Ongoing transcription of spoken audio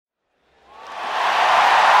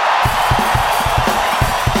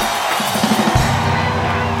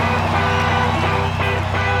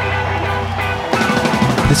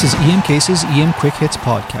This is EM Cases EM Quick Hits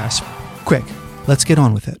podcast. Quick, let's get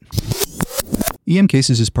on with it. EM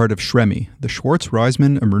Cases is part of SHREMI, the Schwartz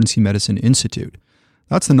Reisman Emergency Medicine Institute.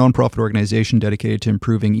 That's the nonprofit organization dedicated to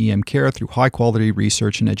improving EM care through high-quality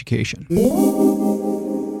research and education.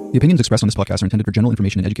 The opinions expressed on this podcast are intended for general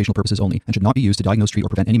information and educational purposes only and should not be used to diagnose, treat, or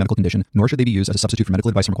prevent any medical condition, nor should they be used as a substitute for medical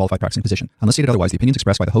advice from a qualified practicing physician. Unless stated otherwise, the opinions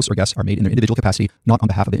expressed by the hosts or guests are made in their individual capacity, not on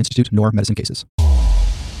behalf of the Institute nor Medicine Cases.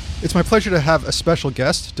 It's my pleasure to have a special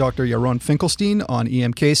guest, Dr. Yaron Finkelstein, on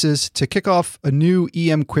EM Cases to kick off a new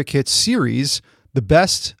EM Quick Hits series, The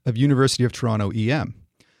Best of University of Toronto EM.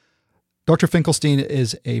 Dr. Finkelstein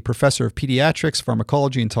is a professor of pediatrics,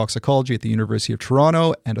 pharmacology, and toxicology at the University of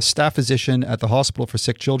Toronto and a staff physician at the Hospital for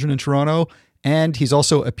Sick Children in Toronto. And he's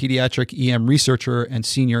also a pediatric EM researcher and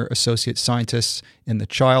senior associate scientist in the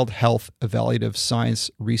Child Health Evaluative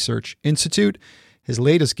Science Research Institute. His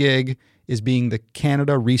latest gig is being the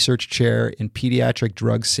Canada Research Chair in Pediatric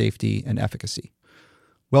Drug Safety and Efficacy.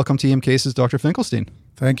 Welcome to EM Cases, Dr. Finkelstein.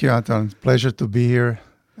 Thank you, Anton. Pleasure to be here.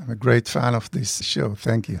 I'm a great fan of this show.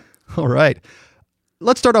 Thank you. All right.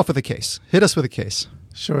 Let's start off with a case. Hit us with a case.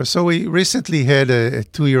 Sure. So we recently had a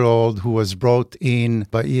 2-year-old who was brought in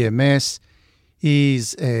by EMS.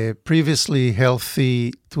 He's a previously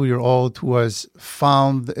healthy 2-year-old who was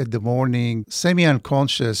found at the morning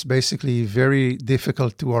semi-unconscious, basically very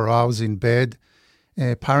difficult to arouse in bed.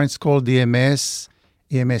 Parents called EMS.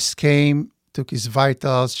 EMS came, took his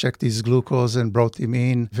vitals, checked his glucose, and brought him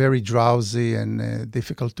in, very drowsy and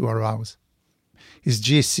difficult to arouse. His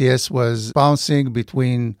GCS was bouncing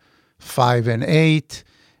between 5 and 8.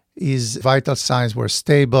 His vital signs were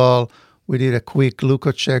stable. We did a quick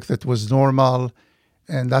glucose check that was normal.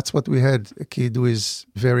 And that's what we had, a kid who is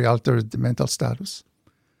very altered mental status.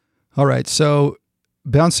 All right. So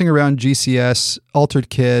bouncing around GCS, altered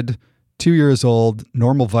kid, 2 years old,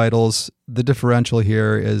 normal vitals. The differential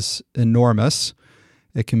here is enormous.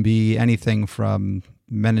 It can be anything from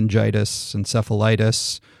meningitis,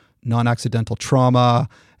 encephalitis, non-accidental trauma,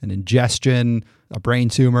 an ingestion, a brain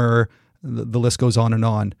tumor, the list goes on and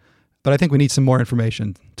on. But I think we need some more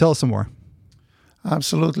information. Tell us some more.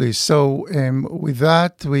 Absolutely. So with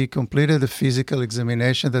that, we completed a physical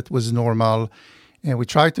examination that was normal, and we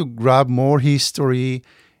tried to grab more history.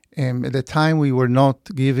 At the time, we were not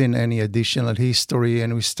given any additional history,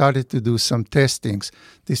 and we started to do some testings.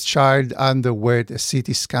 This child underwent a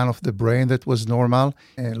CT scan of the brain that was normal,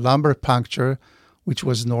 a lumbar puncture, which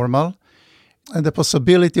was normal, and the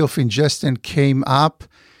possibility of ingestion came up.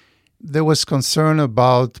 There was concern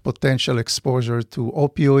about potential exposure to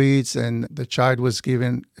opioids, and the child was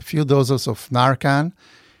given a few doses of Narcan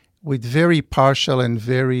with very partial and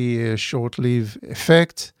very short-lived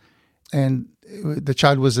effect, and the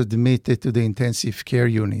child was admitted to the intensive care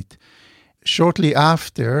unit. Shortly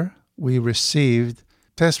after, we received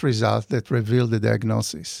test results that revealed the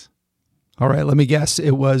diagnosis. All right, let me guess.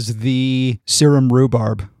 It was the serum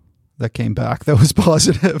rhubarb that came back that was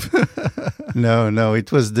positive. No,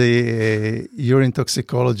 it was the urine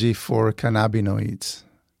toxicology for cannabinoids.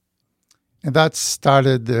 And that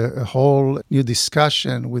started a whole new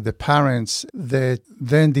discussion with the parents that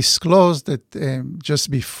then disclosed that just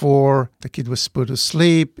before the kid was put to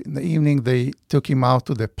sleep, in the evening they took him out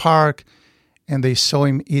to the park and they saw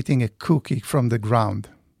him eating a cookie from the ground.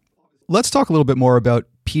 Let's talk a little bit more about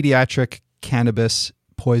pediatric cannabis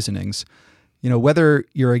poisonings. You know, whether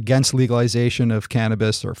you're against legalization of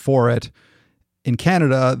cannabis or for it, in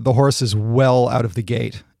Canada, the horse is well out of the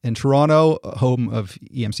gate. In Toronto, home of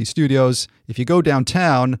EMC Studios, if you go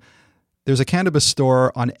downtown, there's a cannabis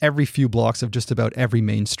store on every few blocks of just about every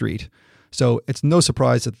main street. So it's no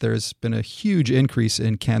surprise that there's been a huge increase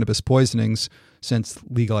in cannabis poisonings since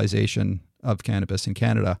legalization of cannabis in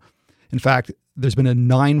Canada. In fact, there's been a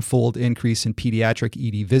 9-fold increase in pediatric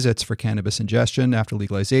ED visits for cannabis ingestion after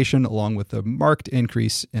legalization, along with a marked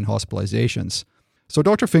increase in hospitalizations. So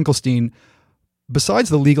Dr. Finkelstein, besides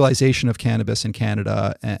the legalization of cannabis in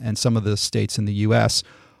Canada and some of the states in the US,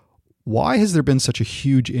 why has there been such a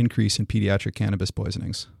huge increase in pediatric cannabis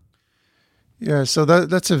poisonings? Yeah, so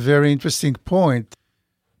that's a very interesting point.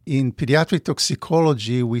 In pediatric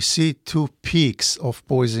toxicology, we see 2 peaks of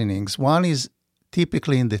poisonings. One is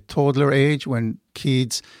typically in the toddler age, when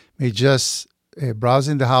kids may just browse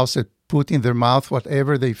in the house and put in their mouth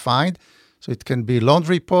whatever they find. So it can be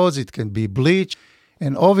laundry pods, it can be bleach.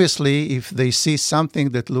 And obviously, if they see something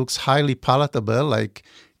that looks highly palatable, like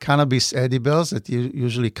cannabis edibles that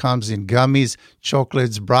usually comes in gummies,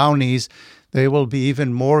 chocolates, brownies, they will be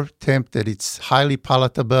even more tempted. It's highly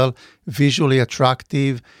palatable, visually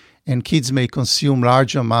attractive, and kids may consume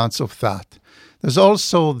large amounts of that. There's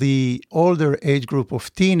also the older age group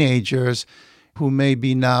of teenagers who may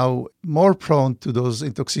be now more prone to those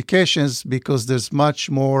intoxications because there's much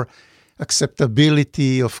more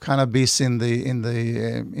acceptability of cannabis in the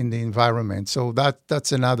environment. So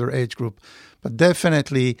that's another age group. But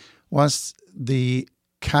definitely, once the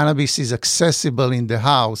cannabis is accessible in the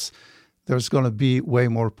house, there's going to be way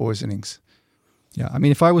more poisonings. Yeah, I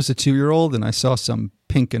mean, if I was a 2-year-old and I saw some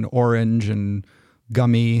pink and orange and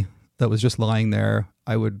gummy that was just lying there,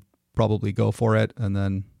 I would probably go for it and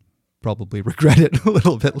then probably regret it a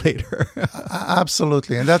little bit later.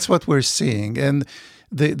 Absolutely, and that's what we're seeing. And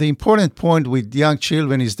the important point with young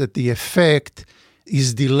children is that the effect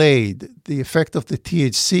is delayed, the effect of the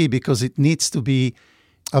THC, because it needs to be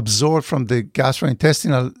absorbed from the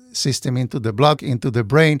gastrointestinal system into the blood, into the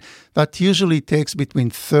brain. That usually takes between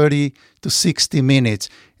 30 to 60 minutes.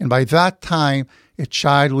 And by that time, a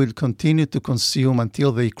child will continue to consume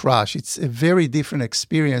until they crash. It's a very different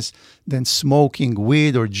experience than smoking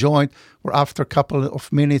weed or joint, where after a couple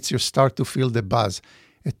of minutes, you start to feel the buzz.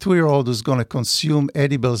 A 2-year-old who's going to consume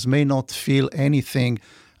edibles may not feel anything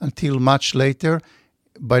until much later.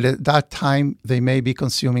 By that time, they may be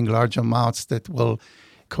consuming large amounts that will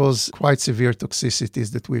cause quite severe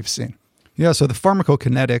toxicities that we've seen. Yeah, so the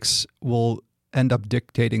pharmacokinetics will end up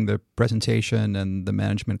dictating the presentation and the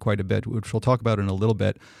management quite a bit, which we'll talk about in a little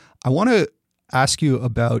bit. I want to ask you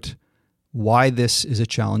about why this is a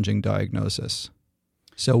challenging diagnosis.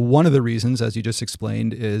 So one of the reasons, as you just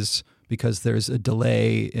explained, is because there's a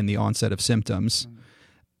delay in the onset of symptoms.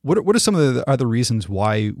 What are some of the other reasons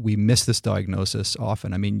why we miss this diagnosis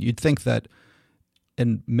often? I mean, you'd think that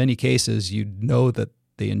in many cases, you'd know that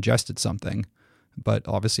they ingested something, but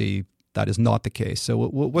obviously that is not the case. So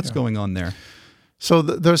what's going on there? So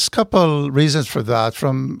there's a couple reasons for that.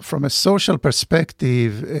 From a social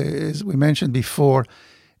perspective, as we mentioned before,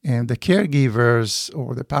 and the caregivers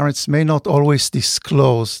or the parents may not always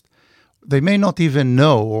disclose. They may not even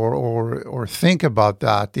know or think about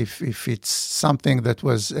that if it's something that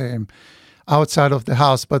was outside of the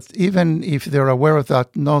house. But even if they're aware of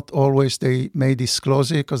that, not always they may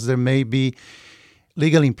disclose it because there may be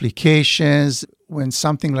legal implications. When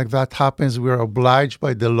something like that happens, we're obliged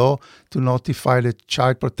by the law to notify the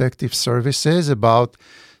Child Protective Services about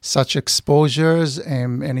such exposures,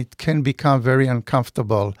 and it can become very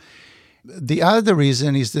uncomfortable. The other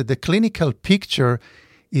reason is that the clinical picture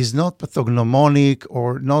is not pathognomonic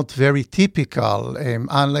or not very typical.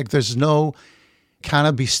 Unlike there's no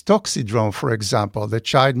cannabis toxidrome, for example. The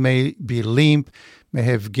child may be limp, may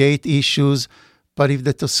have gait issues, but if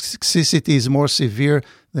the toxicity is more severe,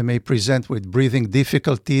 they may present with breathing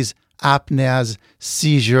difficulties, apneas,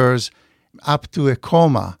 seizures, up to a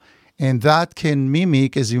coma. And that can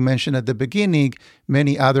mimic, as you mentioned at the beginning,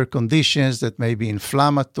 many other conditions that may be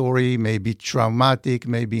inflammatory, may be traumatic,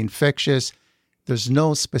 may be infectious. There's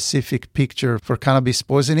no specific picture for cannabis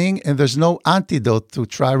poisoning, and there's no antidote to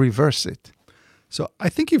try reverse it. So I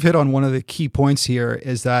think you've hit on one of the key points here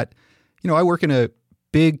is that, I work in a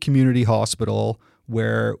big community hospital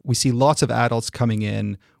where we see lots of adults coming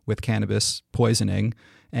in with cannabis poisoning,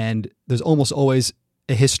 and there's almost always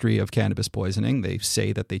a history of cannabis poisoning. They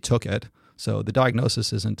say that they took it, so the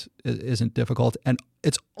diagnosis isn't difficult, and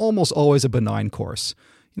it's almost always a benign course.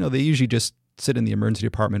 They usually just sit in the emergency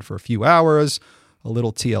department for a few hours, a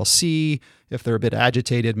little TLC. If they're a bit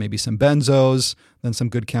agitated, maybe some benzos, then some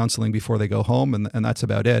good counseling before they go home, and that's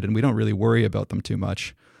about it. And we don't really worry about them too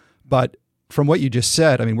much. But from what you just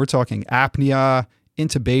said, I mean, we're talking apnea,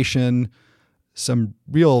 intubation, some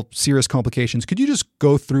real serious complications. Could you just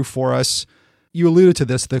go through for us? You alluded to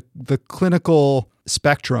this, the clinical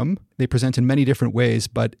spectrum. They present in many different ways,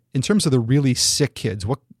 but in terms of the really sick kids,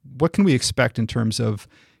 what can we expect in terms of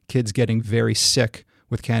kids getting very sick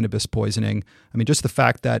with cannabis poisoning? I mean, just the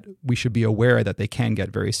fact that we should be aware that they can get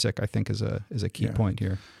very sick, I think, is a key point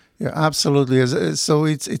here. Yeah, absolutely. So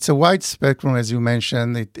it's a wide spectrum, as you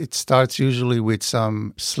mentioned. It starts usually with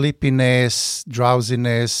some sleepiness,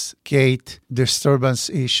 drowsiness, gait, disturbance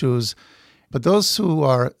issues. But those who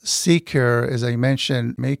are sicker, as I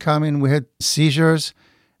mentioned, may come in. We had seizures.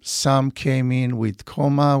 Some came in with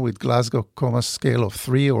coma, with Glasgow Coma Scale of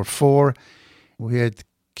 3 or 4. We had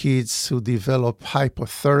kids who developed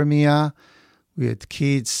hypothermia. We had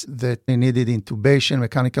kids that needed intubation,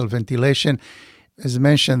 mechanical ventilation. As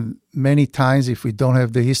mentioned many times, if we don't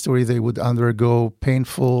have the history, they would undergo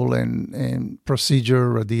painful and procedure,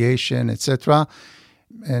 radiation, etc.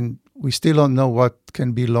 And we still don't know what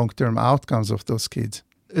can be long-term outcomes of those kids.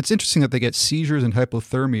 It's interesting that they get seizures and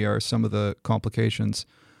hypothermia are some of the complications.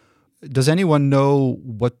 Does anyone know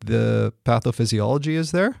what the pathophysiology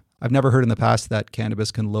is there? I've never heard in the past that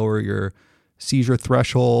cannabis can lower your seizure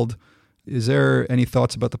threshold. Is there any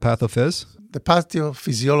thoughts about the pathophys? The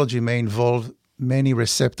pathophysiology may involve many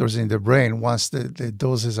receptors in the brain once the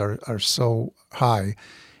doses are so high.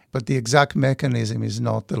 But the exact mechanism is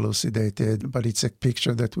not elucidated, but it's a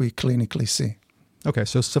picture that we clinically see. Okay,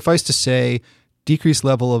 so suffice to say, decreased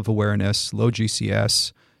level of awareness, low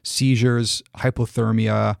GCS, seizures,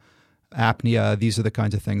 hypothermia, apnea, these are the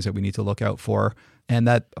kinds of things that we need to look out for. And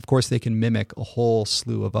that, of course, they can mimic a whole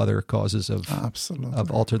slew of other causes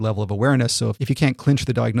of altered level of awareness. So if you can't clinch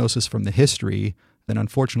the diagnosis from the history, then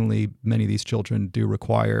unfortunately, many of these children do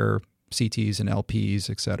require CTs and LPs,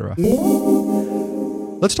 et cetera.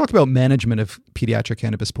 Let's talk about management of pediatric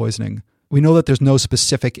cannabis poisoning. We know that there's no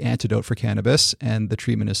specific antidote for cannabis and the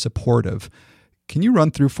treatment is supportive. Can you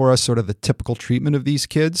run through for us sort of the typical treatment of these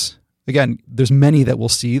kids? Again, there's many that we'll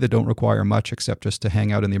see that don't require much except just to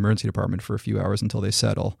hang out in the emergency department for a few hours until they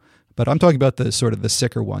settle. But I'm talking about the sort of the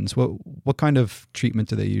sicker ones. What kind of treatment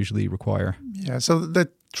do they usually require? Yeah, so the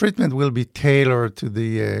treatment will be tailored to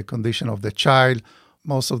the condition of the child.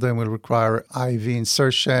 Most of them will require IV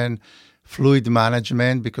insertion, fluid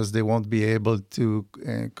management because they won't be able to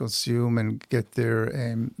consume and get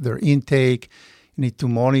their intake. You need to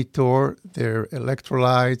monitor their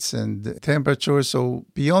electrolytes and temperature. So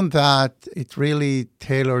beyond that, it's really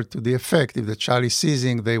tailored to the effect. If the child is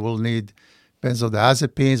seizing, they will need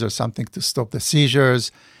benzodiazepines or something to stop the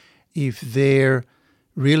seizures. If they're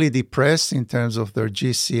really depressed in terms of their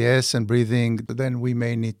GCS and breathing, then we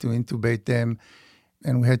may need to intubate them.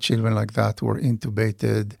 And we had children like that who were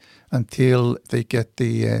intubated until they get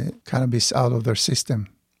the cannabis out of their system.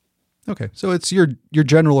 Okay, so it's your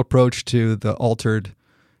general approach to the altered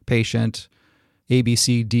patient. A, B,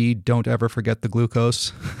 C, D, don't ever forget the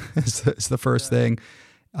glucose is the first thing.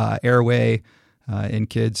 Airway in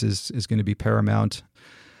kids is going to be paramount.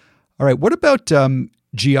 All right, what about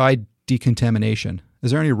GI decontamination? Is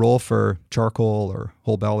there any role for charcoal or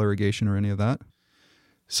whole bowel irrigation or any of that?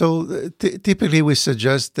 So typically we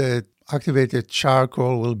suggest that activated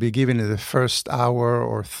charcoal will be given in the first hour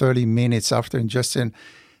or 30 minutes after ingestion.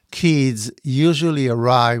 Kids usually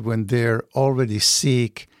arrive when they're already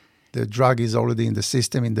sick. The drug is already in the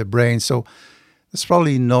system, in the brain. So there's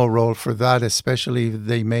probably no role for that, especially if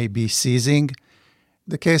they may be seizing.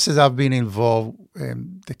 The cases I've been involved,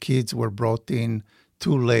 the kids were brought in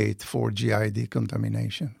too late for GI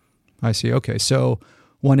decontamination. I see. Okay. So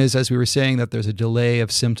one is, as we were saying, that there's a delay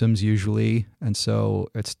of symptoms usually, and so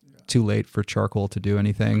it's too late for charcoal to do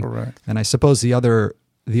anything. Correct. And I suppose the other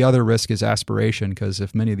risk is aspiration, because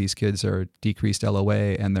if many of these kids are decreased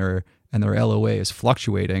LOA and their LOA is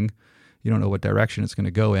fluctuating, you don't know what direction it's going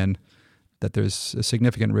to go in, that there's a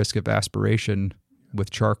significant risk of aspiration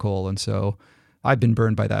with charcoal. And so I've been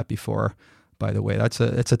burned by that before, by the way. It's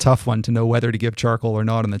a tough one to know whether to give charcoal or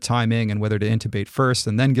not, and the timing, and whether to intubate first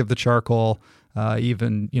and then give the charcoal.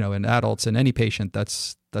 Even in adults and any patient,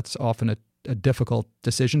 that's often a difficult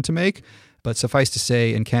decision to make. But suffice to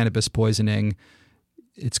say, in cannabis poisoning,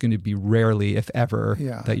 it's going to be rarely, if ever,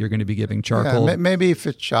 that you're going to be giving charcoal. Yeah, maybe if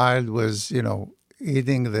a child was,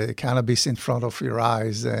 eating the cannabis in front of your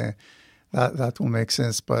eyes, that will make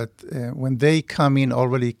sense. But when they come in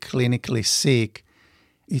already clinically sick,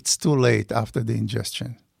 it's too late after the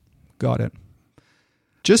ingestion. Got it.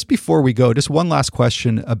 Just before we go, just one last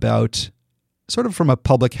question about sort of from a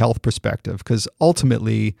public health perspective, because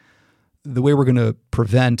ultimately the way we're going to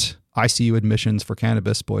prevent ICU admissions for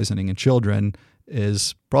cannabis poisoning in children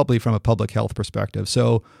is probably from a public health perspective.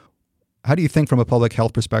 So how do you think from a public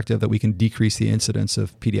health perspective that we can decrease the incidence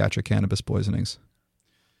of pediatric cannabis poisonings?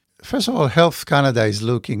 First of all, Health Canada is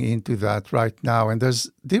looking into that right now, and there's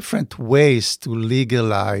different ways to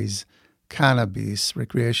legalize cannabis,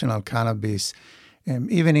 recreational cannabis.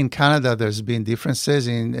 Even in Canada, there's been differences.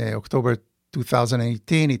 In October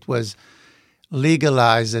 2018, it was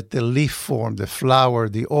legalized at the leaf form, the flower,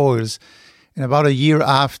 the oils. And about a year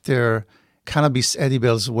after, cannabis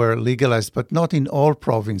edibles were legalized, but not in all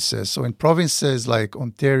provinces. So in provinces like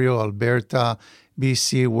Ontario, Alberta,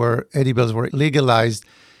 BC, where edibles were legalized,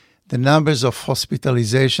 the numbers of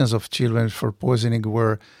hospitalizations of children for poisoning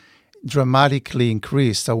were dramatically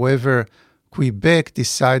increased. However, Quebec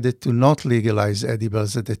decided to not legalize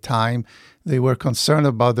edibles at the time. They were concerned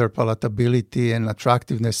about their palatability and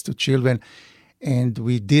attractiveness to children, and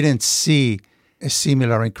we didn't see a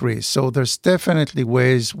similar increase. So there's definitely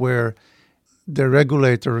ways where the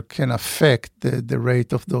regulator can affect the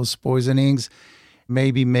rate of those poisonings,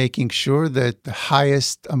 maybe making sure that the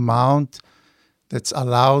highest amount that's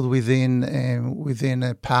allowed within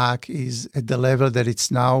a pack is at the level that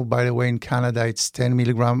it's now. By the way, in Canada, it's 10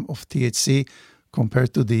 milligram of THC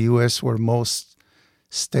compared to the US, where most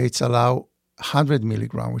states allow 100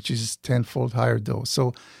 milligram, which is 10-fold higher dose.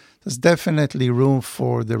 So there's definitely room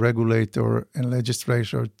for the regulator and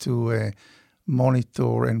legislature to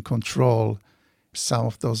monitor and control some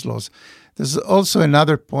of those laws. There's also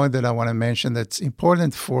another point that I want to mention that's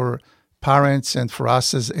important for parents and for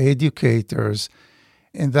us as educators,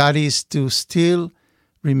 and that is to still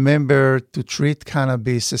remember to treat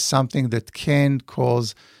cannabis as something that can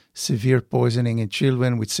cause severe poisoning in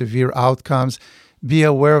children with severe outcomes. Be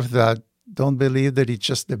aware of that. Don't believe that it's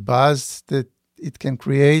just the buzz that it can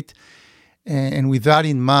create. And with that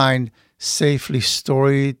in mind, safely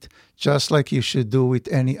store it, just like you should do with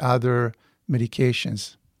any other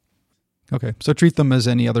medications. Okay, so treat them as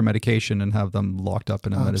any other medication and have them locked up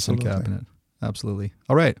in a medicine cabinet. Absolutely.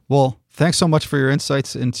 All right. Well, thanks so much for your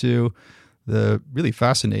insights into the really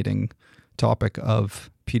fascinating topic of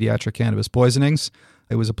pediatric cannabis poisonings.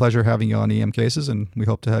 It was a pleasure having you on EM Cases, and we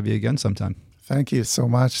hope to have you again sometime. Thank you so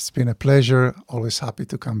much. It's been a pleasure. Always happy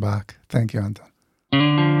to come back. Thank you, Anton.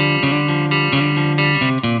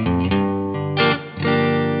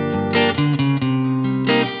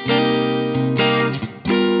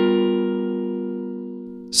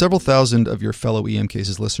 Several thousand of your fellow EM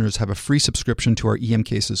Cases listeners have a free subscription to our EM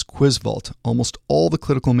Cases Quiz Vault. Almost all the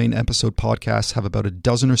Clinical Main episode podcasts have about a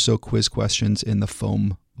dozen or so quiz questions in the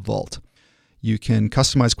foam vault. You can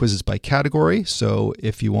customize quizzes by category, so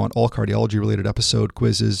if you want all cardiology-related episode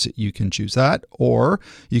quizzes, you can choose that, or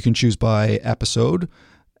you can choose by episode,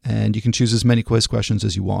 and you can choose as many quiz questions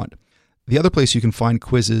as you want. The other place you can find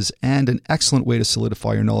quizzes and an excellent way to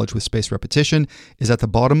solidify your knowledge with spaced repetition is at the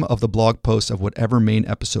bottom of the blog post of whatever main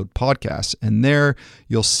episode podcasts, and there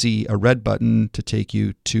you'll see a red button to take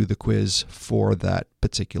you to the quiz for that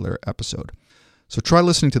particular episode. So try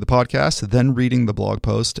listening to the podcast, then reading the blog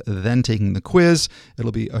post, then taking the quiz.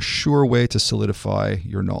 It'll be a sure way to solidify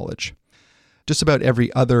your knowledge. Just about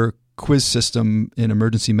every other quiz system in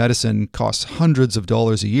emergency medicine costs hundreds of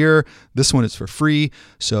dollars a year. This one is for free.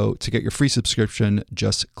 So to get your free subscription,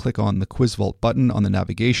 just click on the Quiz Vault button on the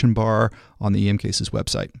navigation bar on the EM Cases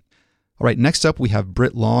website. All right, next up we have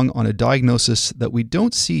Britt Long on a diagnosis that we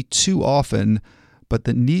don't see too often, but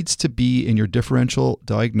that needs to be in your differential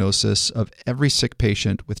diagnosis of every sick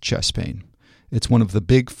patient with chest pain. It's one of the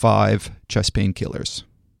big 5 chest pain killers.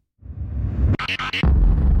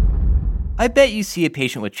 I bet you see a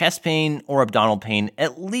patient with chest pain or abdominal pain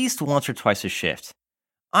at least once or twice a shift.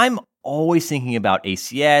 I'm always thinking about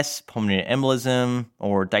ACS, pulmonary embolism,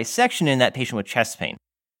 or dissection in that patient with chest pain.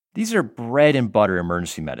 These are bread and butter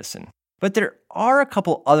emergency medicine. But there are a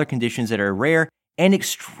couple other conditions that are rare and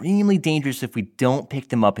extremely dangerous if we don't pick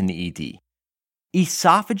them up in the ED.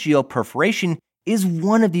 Esophageal perforation is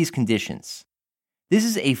one of these conditions. This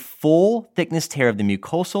is a full thickness tear of the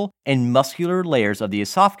mucosal and muscular layers of the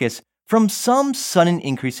esophagus from some sudden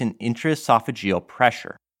increase in intraesophageal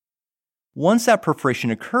pressure. Once that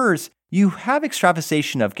perforation occurs, you have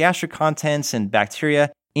extravasation of gastric contents and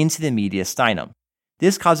bacteria into the mediastinum.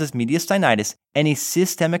 This causes mediastinitis and a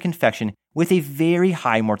systemic infection with a very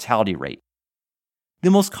high mortality rate.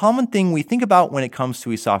 The most common thing we think about when it comes to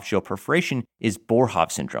esophageal perforation is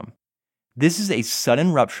Boerhaave syndrome. This is a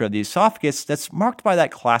sudden rupture of the esophagus that's marked by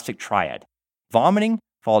that classic triad: vomiting,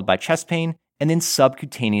 followed by chest pain, and then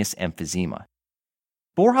subcutaneous emphysema.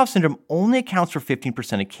 Boerhaave syndrome only accounts for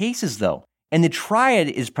 15% of cases, though, and the triad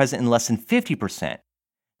is present in less than 50%.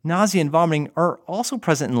 Nausea and vomiting are also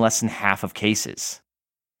present in less than half of cases.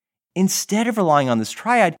 Instead of relying on this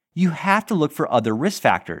triad, you have to look for other risk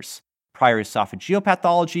factors: prior esophageal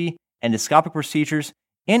pathology, endoscopic procedures,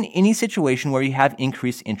 and any situation where you have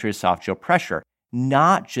increased intraesophageal pressure,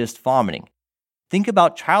 not just vomiting. Think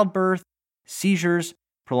about childbirth, seizures,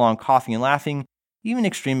 prolonged coughing and laughing, even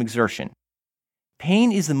extreme exertion.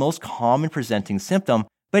 Pain is the most common presenting symptom,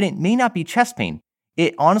 but it may not be chest pain.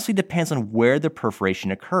 It honestly depends on where the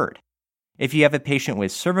perforation occurred. If you have a patient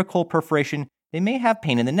with cervical perforation, they may have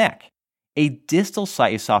pain in the neck. A distal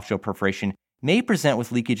site esophageal perforation may present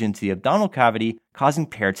with leakage into the abdominal cavity, causing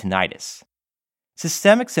peritonitis.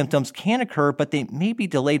 Systemic symptoms can occur, but they may be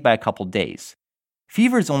delayed by a couple days.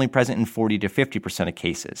 Fever is only present in 40 to 50% of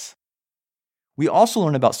cases. We also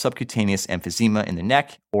learn about subcutaneous emphysema in the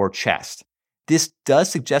neck or chest. This does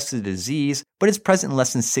suggest a disease, but it's present in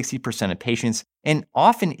less than 60% of patients and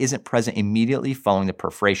often isn't present immediately following the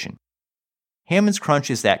perforation. Hammond's crunch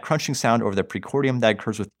is that crunching sound over the precordium that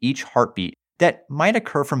occurs with each heartbeat that might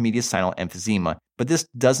occur from mediastinal emphysema, but this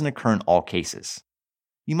doesn't occur in all cases.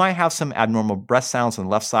 You might have some abnormal breath sounds on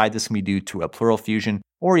the left side. This can be due to a pleural effusion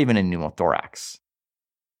or even a pneumothorax.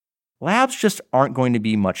 Labs just aren't going to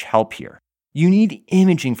be much help here. You need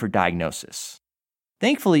imaging for diagnosis.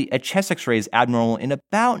 Thankfully, a chest x-ray is abnormal in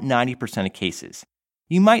about 90% of cases.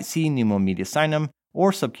 You might see pneumomediastinum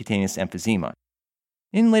or subcutaneous emphysema.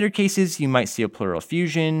 In later cases, you might see a pleural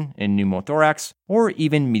effusion, a pneumothorax, or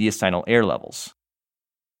even mediastinal air levels.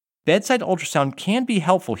 Bedside ultrasound can be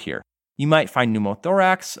helpful here. You might find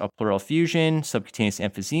pneumothorax, a pleural effusion, subcutaneous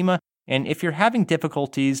emphysema, and if you're having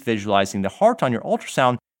difficulties visualizing the heart on your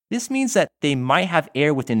ultrasound, this means that they might have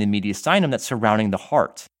air within the mediastinum that's surrounding the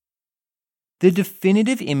heart. The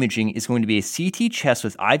definitive imaging is going to be a CT chest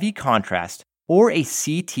with IV contrast or a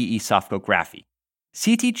CT esophagography.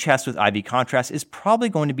 CT chest with IV contrast is probably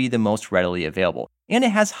going to be the most readily available, and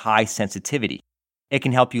it has high sensitivity. It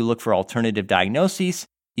can help you look for alternative diagnoses,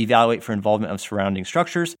 evaluate for involvement of surrounding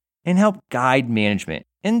structures, and help guide management.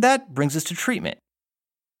 And that brings us to treatment.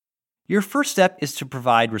 Your first step is to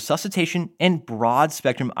provide resuscitation and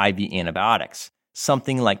broad-spectrum IV antibiotics,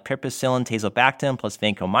 something like piperacillin tazobactam plus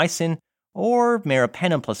vancomycin or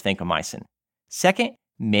meropenem plus vancomycin. Second,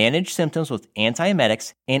 manage symptoms with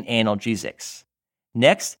antiemetics and analgesics.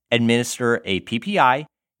 Next, administer a PPI,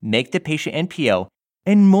 make the patient NPO,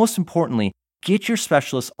 and most importantly, get your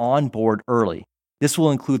specialists on board early. This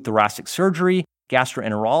will include thoracic surgery,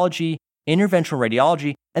 gastroenterology, interventional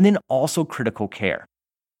radiology, and then also critical care.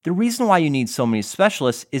 The reason why you need so many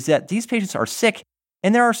specialists is that these patients are sick,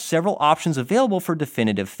 and there are several options available for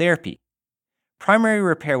definitive therapy. Primary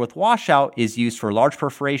repair with washout is used for large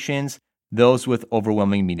perforations, those with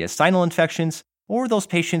overwhelming mediastinal infections, or those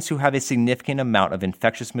patients who have a significant amount of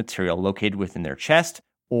infectious material located within their chest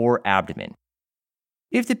or abdomen.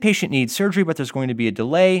 If the patient needs surgery but there's going to be a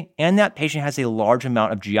delay, and that patient has a large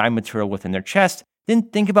amount of GI material within their chest, then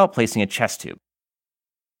think about placing a chest tube.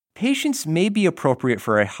 Patients may be appropriate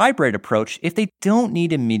for a hybrid approach if they don't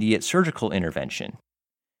need immediate surgical intervention.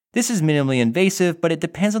 This is minimally invasive, but it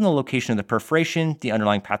depends on the location of the perforation, the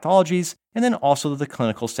underlying pathologies, and then also the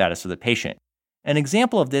clinical status of the patient. An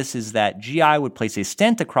example of this is that GI would place a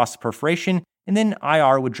stent across the perforation, and then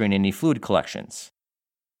IR would drain any fluid collections.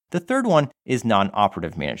 The third one is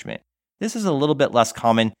non-operative management. This is a little bit less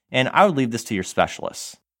common, and I would leave this to your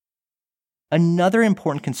specialists. Another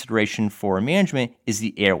important consideration for management is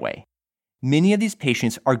the airway. Many of these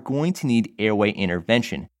patients are going to need airway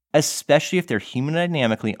intervention, especially if they're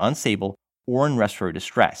hemodynamically unstable or in respiratory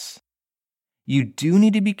distress. You do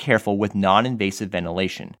need to be careful with non-invasive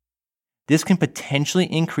ventilation. This can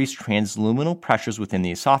potentially increase transluminal pressures within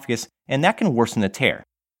the esophagus, and that can worsen the tear.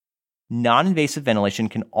 Non-invasive ventilation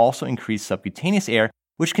can also increase subcutaneous air,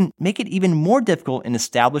 which can make it even more difficult in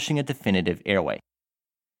establishing a definitive airway.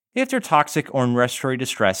 If they're toxic or in respiratory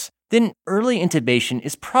distress, then early intubation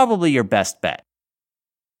is probably your best bet.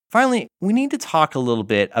 Finally, we need to talk a little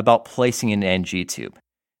bit about placing an NG tube.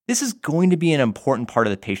 This is going to be an important part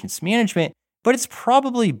of the patient's management, but it's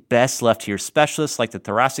probably best left to your specialists like the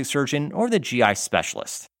thoracic surgeon or the GI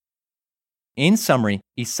specialist. In summary,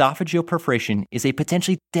 esophageal perforation is a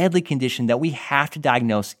potentially deadly condition that we have to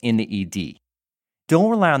diagnose in the ED.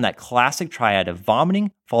 Don't rely on that classic triad of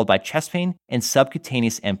vomiting, followed by chest pain, and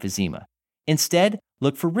subcutaneous emphysema. Instead,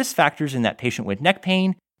 look for risk factors in that patient with neck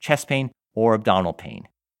pain, chest pain, or abdominal pain.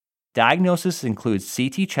 Diagnosis includes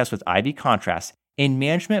CT chest with IV contrast, and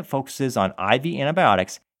management focuses on IV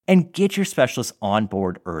antibiotics, and get your specialists on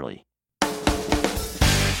board early.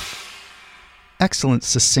 Excellent,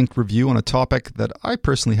 succinct review on a topic that I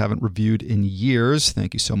personally haven't reviewed in years.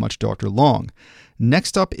 Thank you so much, Dr. Long.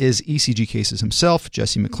 Next up is ECG Cases himself,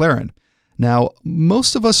 Jesse McLaren. Now,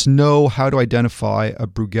 most of us know how to identify a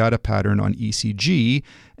Brugada pattern on ECG,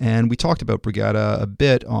 and we talked about Brugada a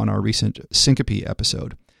bit on our recent syncope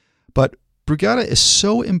episode. But Brugada is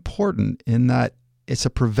so important in that it's a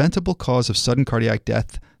preventable cause of sudden cardiac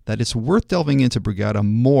death that it's worth delving into Brugada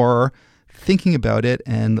more, thinking about it,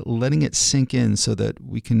 and letting it sink in so that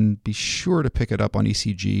we can be sure to pick it up on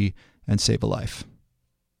ECG and save a life.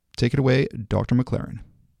 Take it away, Dr. McLaren.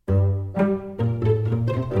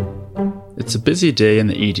 It's a busy day in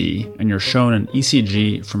the ED, and you're shown an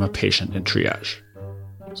ECG from a patient in triage.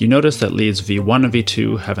 You notice that leads V1 and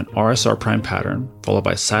V2 have an RSR prime pattern, followed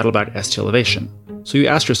by saddleback ST elevation. So you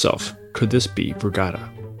ask yourself, could this be Brugada?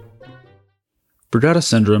 Brugada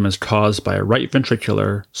syndrome is caused by a right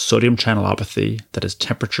ventricular sodium channelopathy that is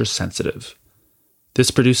temperature sensitive.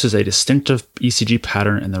 This produces a distinctive ECG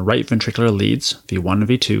pattern in the right ventricular leads, V1 and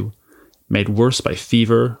V2, made worse by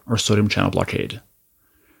fever or sodium channel blockade.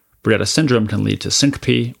 Brugada syndrome can lead to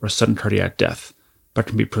syncope or sudden cardiac death, but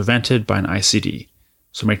can be prevented by an ICD,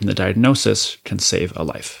 so making the diagnosis can save a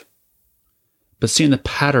life. But seeing the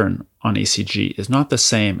pattern on ECG is not the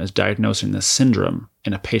same as diagnosing the syndrome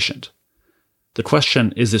in a patient. The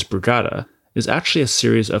question, is this Brugada, is actually a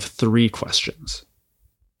series of 3 questions.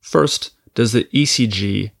 First, does the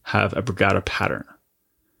ECG have a Brugada pattern?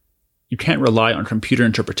 You can't rely on computer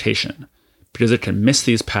interpretation because it can miss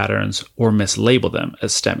these patterns or mislabel them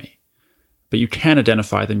as STEMI, but you can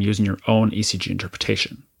identify them using your own ECG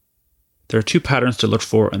interpretation. There are two patterns to look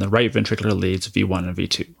for in the right ventricular leads V1 and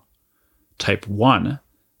V2. Type 1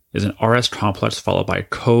 is an RS complex followed by a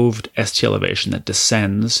coved ST elevation that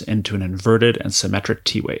descends into an inverted and symmetric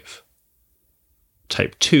T wave.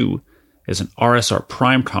 Type 2 is an RSR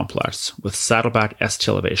prime complex with saddleback ST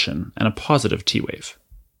elevation and a positive T wave.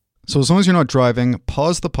 So as long as you're not driving,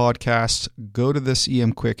 pause the podcast, go to this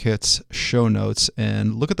EM Quick Hits show notes,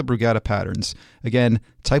 and look at the Brugada patterns. Again,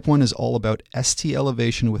 type 1 is all about ST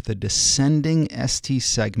elevation with a descending ST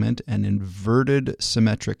segment and inverted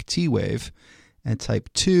symmetric T wave. And type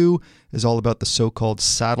 2 is all about the so-called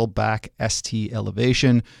saddleback ST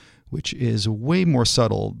elevation, which is way more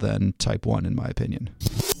subtle than type 1 in my opinion.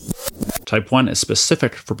 Type 1 is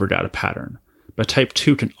specific for Brugada pattern, but type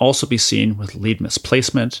 2 can also be seen with lead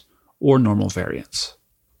misplacement or normal variance.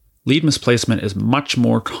 Lead misplacement is much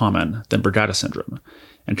more common than Brugada syndrome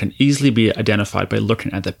and can easily be identified by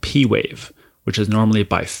looking at the P wave, which is normally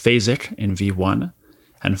biphasic in V1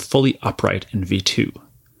 and fully upright in V2.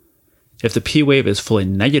 If the P wave is fully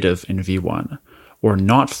negative in V1 or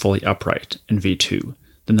not fully upright in V2,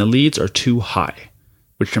 then the leads are too high,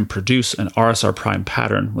 which can produce an RSR prime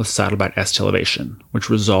pattern with saddleback ST elevation, which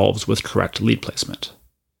resolves with correct lead placement.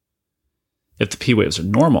 If the P waves are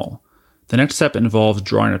normal, the next step involves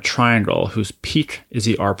drawing a triangle whose peak is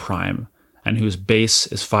the R prime and whose base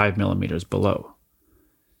is 5 millimeters below.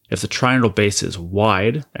 If the triangle base is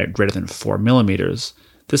wide at greater than 4 millimeters,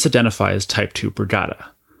 this identifies type 2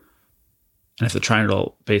 Brugada. And if the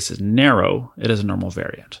triangle base is narrow, it is a normal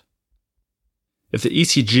variant. If the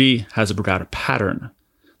ECG has a Brugada pattern,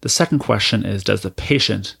 the second question is, does the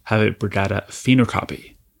patient have a Brugada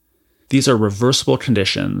phenocopy? These are reversible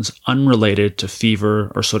conditions unrelated to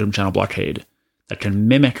fever or sodium channel blockade that can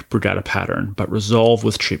mimic Brugada pattern but resolve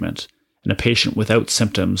with treatment in a patient without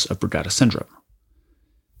symptoms of Brugada syndrome.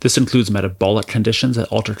 This includes metabolic conditions that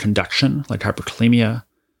alter conduction, like hyperkalemia,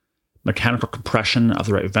 mechanical compression of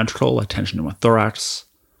the right ventricle, like tension pneumothorax,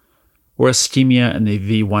 or ischemia in the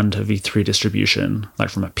V1 to V3 distribution, like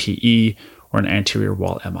from a PE or an anterior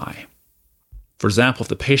wall MI. For example, if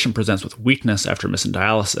the patient presents with weakness after missing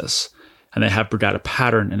dialysis, and they have Brugada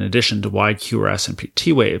pattern in addition to wide QRS and peak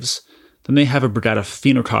T waves, then they have a Brugada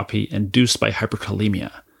phenocopy induced by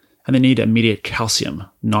hyperkalemia, and they need immediate calcium,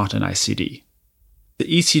 not an ICD. The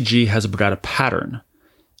ECG has a Brugada pattern,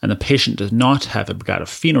 and the patient does not have a Brugada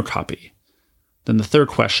phenocopy. Then the third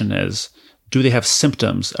question is, do they have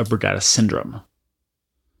symptoms of Brugada syndrome?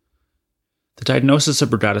 The diagnosis of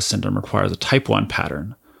Brugada syndrome requires a type 1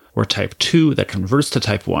 pattern, or type 2 that converts to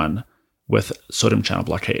type 1 with sodium channel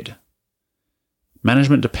blockade.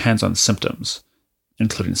 Management depends on symptoms,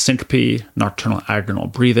 including syncope, nocturnal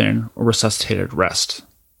agonal breathing, or resuscitated rest.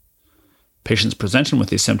 Patients presenting with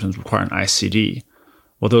these symptoms require an ICD,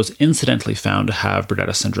 while those incidentally found to have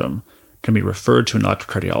Brugada syndrome can be referred to an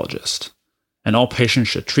electrocardiologist, and all patients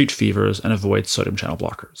should treat fevers and avoid sodium channel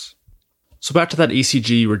blockers. So back to that ECG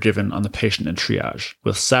you were given on the patient in triage,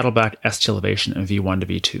 with saddleback ST elevation in V1 to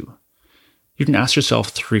V2. You can ask yourself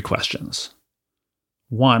 3 questions.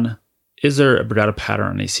 1. Is there a Brugada pattern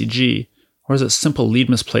on ECG, or is it simple lead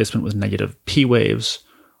misplacement with negative P waves,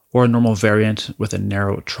 or a normal variant with a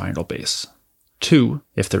narrow triangle base? 2.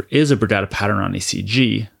 If there is a Brugada pattern on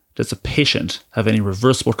ECG, does the patient have any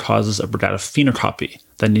reversible causes of Brugada phenocopy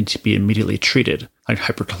that need to be immediately treated, like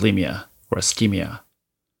hyperkalemia or ischemia?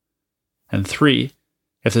 And 3.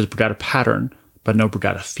 If there's a Brugada pattern, but no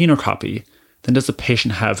Brugada phenocopy, then does the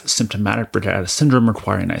patient have symptomatic Brugada syndrome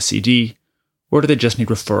requiring ICD, or do they just need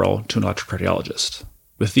referral to an electrocardiologist?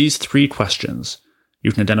 With these 3 questions,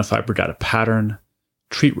 you can identify Brugada pattern,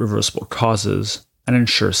 treat reversible causes, and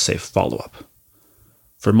ensure safe follow-up.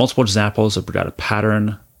 For multiple examples of Brugada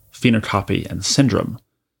pattern, phenocopy, and syndrome,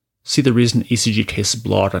 see the recent ECG cases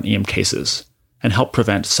blog on EM Cases, and help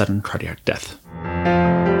prevent sudden cardiac death.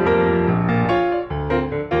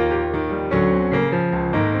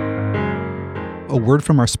 A word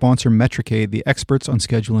from our sponsor Metricade, the experts on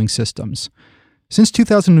scheduling systems. Since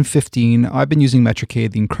 2015, I've been using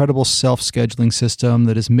Metricade, the incredible self-scheduling system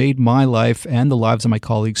that has made my life and the lives of my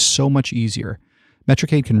colleagues so much easier.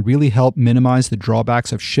 Metricade can really help minimize the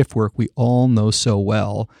drawbacks of shift work we all know so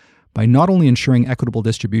well by not only ensuring equitable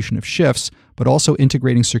distribution of shifts, but also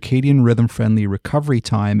integrating circadian rhythm-friendly recovery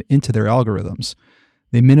time into their algorithms.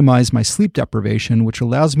 They minimize my sleep deprivation, which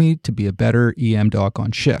allows me to be a better EM doc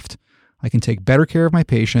on shift. I can take better care of my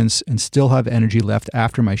patients and still have energy left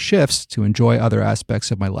after my shifts to enjoy other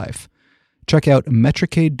aspects of my life. Check out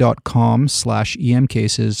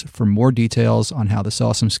metricade.com/emcases for more details on how this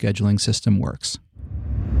awesome scheduling system works.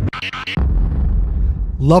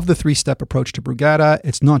 Love the 3-step approach to Brugada.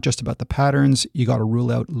 It's not just about the patterns. You got to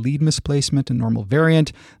rule out lead misplacement and normal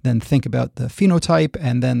variant, then think about the phenotype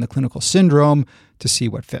and then the clinical syndrome to see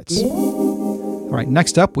what fits. All right,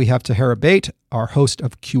 next up, we have Tahera Bate, our host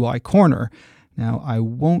of QI Corner. Now, I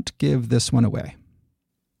won't give this one away.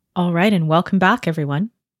 All right, and welcome back,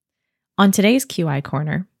 everyone. On today's QI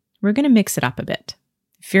Corner, we're going to mix it up a bit.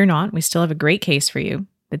 Fear not, we still have a great case for you,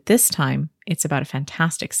 but this time it's about a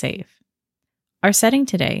fantastic save. Our setting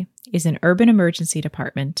today is an urban emergency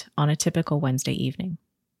department on a typical Wednesday evening.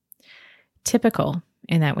 Typical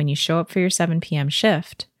in that when you show up for your 7 p.m.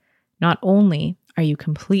 shift, not only are you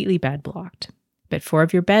completely bed blocked, but 4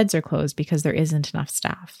 of your beds are closed because there isn't enough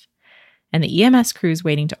staff. And the EMS crews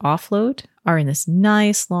waiting to offload are in this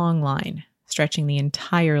nice long line, stretching the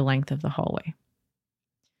entire length of the hallway.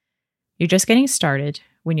 You're just getting started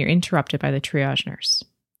when you're interrupted by the triage nurse.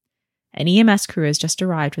 An EMS crew has just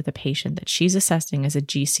arrived with a patient that she's assessing as a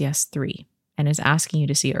GCS3 and is asking you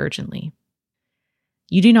to see urgently.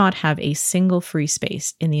 You do not have a single free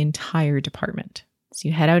space in the entire department, so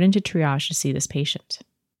you head out into triage to see this patient.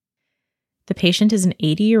 The patient is an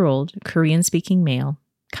 80-year-old Korean-speaking male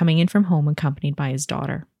coming in from home accompanied by his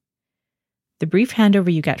daughter. The brief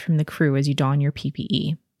handover you get from the crew as you don your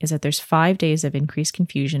PPE is that there's 5 days of increased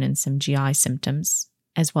confusion and some GI symptoms,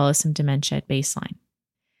 as well as some dementia at baseline.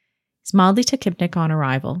 He's mildly tachypnic on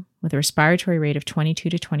arrival, with a respiratory rate of 22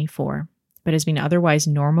 to 24, but has been otherwise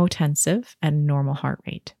normotensive at a normal heart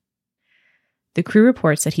rate. The crew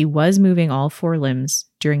reports that he was moving all 4 limbs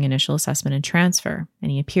during initial assessment and transfer, and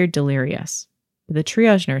he appeared delirious, but the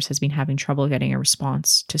triage nurse has been having trouble getting a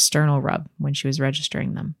response to sternal rub when she was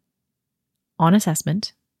registering them. On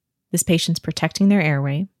assessment, this patient's protecting their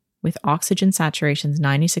airway, with oxygen saturations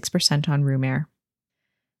 96% on room air.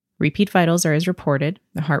 Repeat vitals are as reported,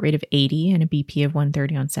 a heart rate of 80 and a BP of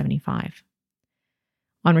 130 on 75.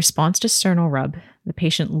 On response to sternal rub, the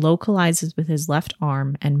patient localizes with his left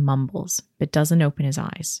arm and mumbles, but doesn't open his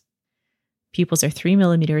eyes. Pupils are 3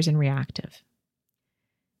 millimeters and reactive.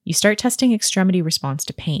 You start testing extremity response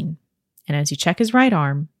to pain, and as you check his right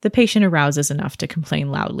arm, the patient arouses enough to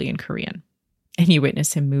complain loudly in Korean, and you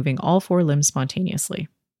witness him moving all 4 limbs spontaneously.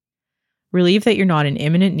 Relieved that you're not in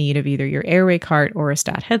imminent need of either your airway cart or a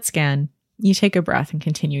stat head scan, you take a breath and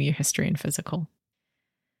continue your history and physical.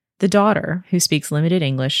 The daughter, who speaks limited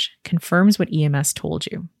English, confirms what EMS told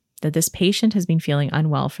you, that this patient has been feeling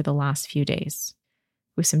unwell for the last few days,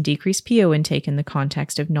 with some decreased PO intake in the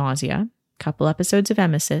context of nausea, a couple episodes of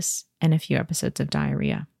emesis, and a few episodes of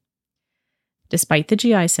diarrhea. Despite the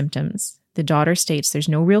GI symptoms, the daughter states there's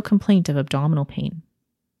no real complaint of abdominal pain.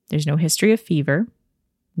 There's no history of fever,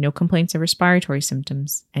 no complaints of respiratory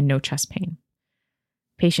symptoms, and no chest pain.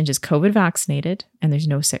 Patient is COVID vaccinated, and there's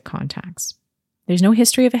no sick contacts. There's no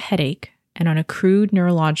history of a headache, and on a crude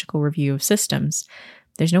neurological review of systems,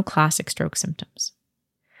 there's no classic stroke symptoms.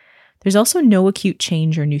 There's also no acute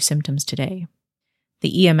change or new symptoms today.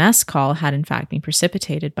 The EMS call had in fact been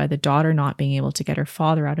precipitated by the daughter not being able to get her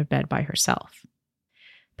father out of bed by herself.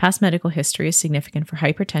 Past medical history is significant for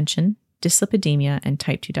hypertension, dyslipidemia, and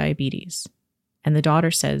type 2 diabetes. And the daughter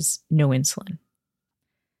says no insulin.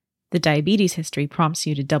 The diabetes history prompts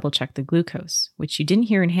you to double-check the glucose, which you didn't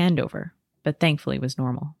hear in handover, but thankfully was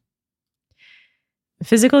normal. The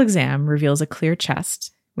physical exam reveals a clear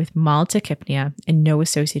chest with mild tachypnea and no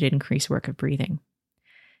associated increased work of breathing.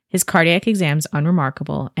 His cardiac exam is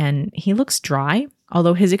unremarkable, and he looks dry,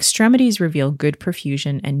 although his extremities reveal good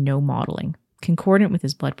perfusion and no mottling, concordant with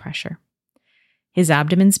his blood pressure. His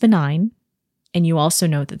abdomen's benign, and you also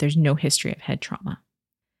note that there's no history of head trauma.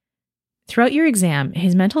 Throughout your exam,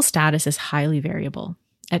 his mental status is highly variable,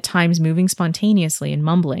 at times moving spontaneously and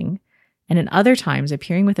mumbling, and at other times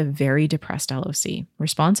appearing with a very depressed LOC,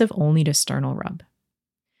 responsive only to sternal rub.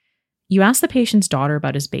 You ask the patient's daughter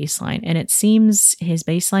about his baseline, and it seems his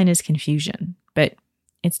baseline is confusion, but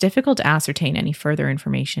it's difficult to ascertain any further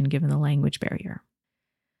information given the language barrier.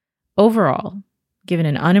 Overall, given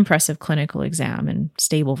an unimpressive clinical exam and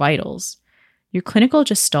stable vitals, your clinical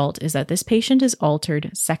gestalt is that this patient is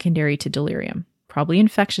altered secondary to delirium, probably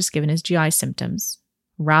infectious given his GI symptoms,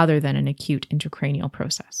 rather than an acute intracranial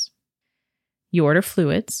process. You order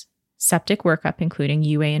fluids, septic workup including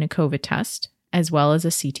UA and a COVID test, as well as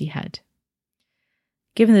a CT head.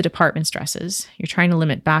 Given the department stresses, you're trying to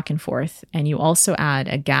limit back and forth, and you also add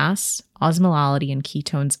a gas, osmolality, and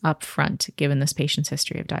ketones up front given this patient's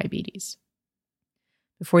history of diabetes.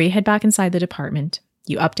 Before you head back inside the department,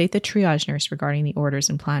 you update the triage nurse regarding the orders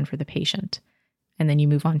and plan for the patient, and then you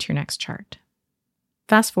move on to your next chart.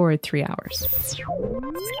 Fast forward 3 hours.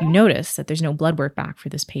 You notice that there's no blood work back for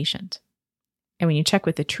this patient. And when you check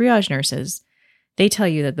with the triage nurses, they tell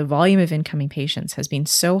you that the volume of incoming patients has been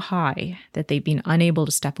so high that they've been unable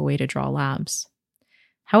to step away to draw labs.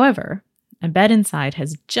 However, a bed inside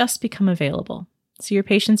has just become available, so your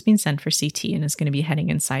patient's been sent for CT and is going to be heading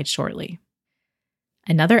inside shortly.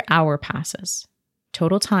 Another hour passes.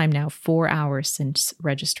 Total time now 4 hours since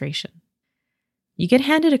registration. You get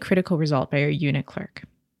handed a critical result by your unit clerk,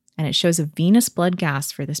 and it shows a venous blood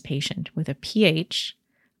gas for this patient with a pH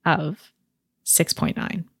of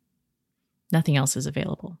 6.9. Nothing else is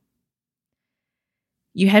available.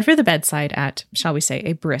 You head for the bedside at, shall we say,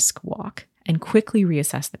 a brisk walk, and quickly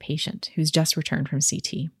reassess the patient who's just returned from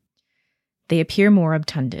CT. They appear more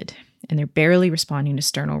obtunded, and they're barely responding to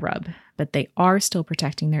sternal rub, but they are still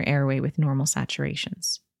protecting their airway with normal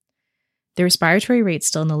saturations. Their respiratory rate's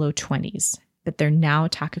still in the low 20s, but they're now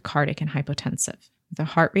tachycardic and hypotensive, with a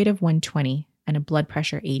heart rate of 120 and a blood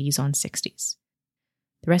pressure 80s on 60s.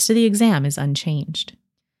 The rest of the exam is unchanged.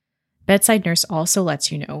 Bedside nurse also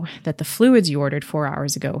lets you know that the fluids you ordered 4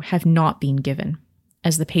 hours ago have not been given,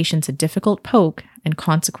 as the patient's a difficult poke and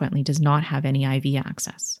consequently does not have any IV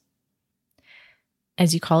access.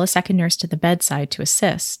 As you call a second nurse to the bedside to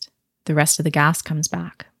assist, the rest of the gas comes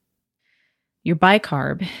back. Your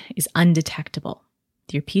bicarb is undetectable.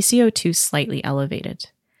 Your PCO2 slightly elevated.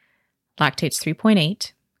 Lactates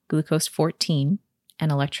 3.8, glucose 14,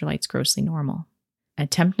 and electrolytes grossly normal.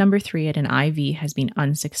 Attempt number 3 at an IV has been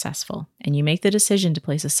unsuccessful, and you make the decision to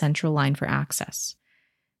place a central line for access.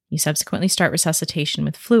 You subsequently start resuscitation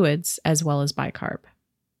with fluids as well as bicarb.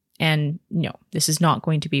 And no, this is not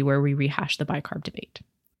going to be where we rehash the bicarb debate.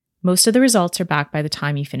 Most of the results are back by the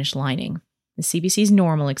time you finish lining. The CBC is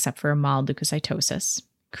normal except for a mild leukocytosis.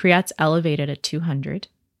 Create's elevated at 200.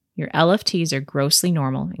 Your LFTs are grossly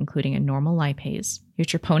normal, including a normal lipase. Your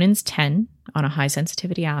troponin's 10 on a high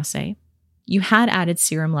sensitivity assay. You had added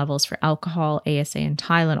serum levels for alcohol, ASA, and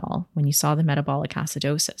Tylenol when you saw the metabolic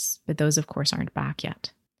acidosis, but those of course aren't back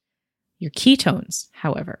yet. Your ketones,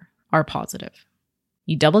 however, are positive.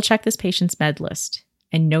 You double-check this patient's med list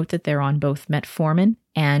and note that they're on both metformin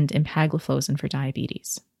and empagliflozin for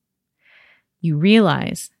diabetes. You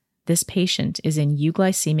realize this patient is in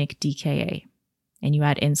euglycemic DKA, and you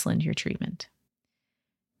add insulin to your treatment.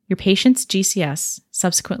 Your patient's GCS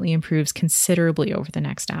subsequently improves considerably over the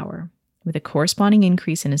next hour, with a corresponding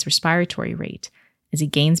increase in his respiratory rate as he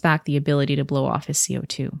gains back the ability to blow off his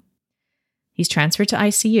CO2. He's transferred to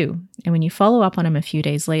ICU, and when you follow up on him a few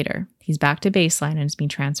days later, he's back to baseline and has been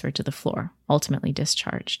transferred to the floor, ultimately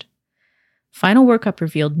discharged. Final workup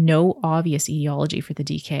revealed no obvious etiology for the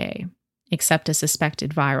DKA, except a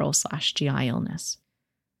suspected viral/GI illness.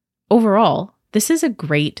 Overall, this is a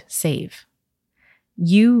great save.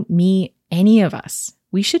 You, me, any of us,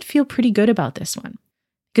 we should feel pretty good about this one.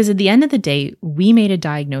 Because at the end of the day, we made a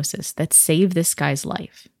diagnosis that saved this guy's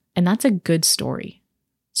life, and that's a good story.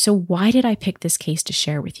 So why did I pick this case to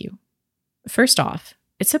share with you? First off,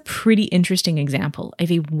 it's a pretty interesting example of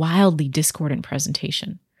a wildly discordant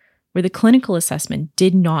presentation, where the clinical assessment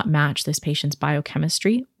did not match this patient's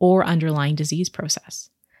biochemistry or underlying disease process.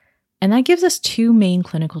 And that gives us two main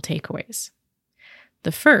clinical takeaways.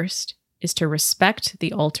 The first is to respect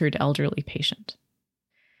the altered elderly patient.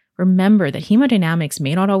 Remember that hemodynamics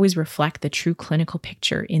may not always reflect the true clinical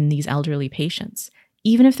picture in these elderly patients,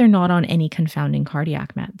 even if they're not on any confounding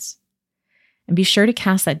cardiac meds. And be sure to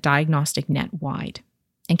cast that diagnostic net wide,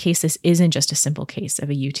 in case this isn't just a simple case of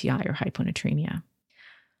a UTI or hyponatremia.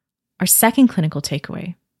 Our second clinical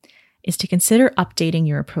takeaway is to consider updating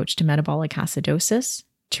your approach to metabolic acidosis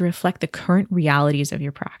to reflect the current realities of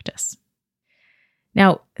your practice.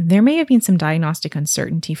 Now, there may have been some diagnostic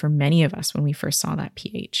uncertainty for many of us when we first saw that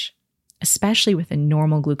pH, especially with a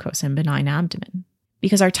normal glucose and benign abdomen,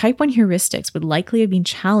 because our type 1 heuristics would likely have been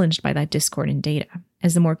challenged by that discordant data,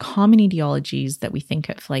 as the more common etiologies that we think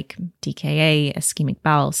of, like DKA, ischemic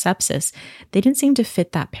bowel, sepsis, they didn't seem to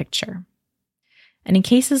fit that picture. And in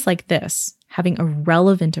cases like this, having a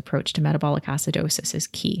relevant approach to metabolic acidosis is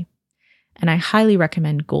key. And I highly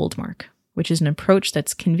recommend Goldmark, which is an approach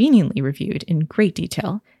that's conveniently reviewed in great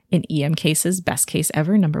detail in EM Cases Best Case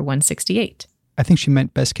Ever number 168. I think she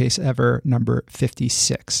meant Best Case Ever number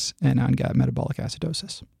 56 in on-gut metabolic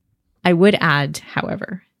acidosis. I would add,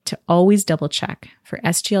 however, to always double check for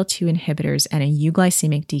SGLT2 inhibitors and a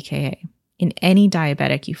euglycemic DKA in any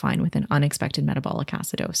diabetic you find with an unexpected metabolic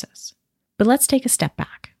acidosis. But let's take a step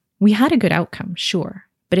back. We had a good outcome, sure,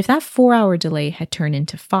 but if that 4-hour delay had turned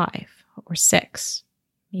into 5 or 6,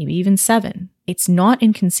 maybe even 7, it's not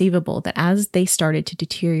inconceivable that as they started to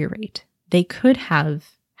deteriorate, they could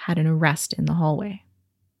have had an arrest in the hallway.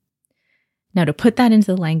 Now, to put that into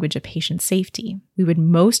the language of patient safety, we would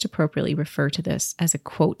most appropriately refer to this as a,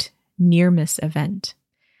 quote, near-miss event,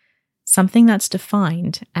 something that's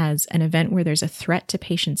defined as an event where there's a threat to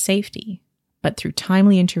patient safety, but through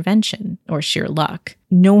timely intervention, or sheer luck,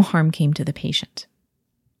 no harm came to the patient.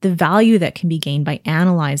 The value that can be gained by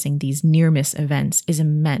analyzing these near-miss events is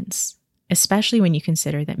immense, especially when you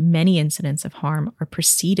consider that many incidents of harm are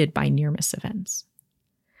preceded by near-miss events.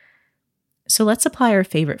 So let's apply our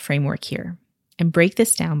favorite framework here and break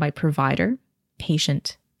this down by provider,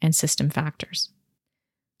 patient, and system factors.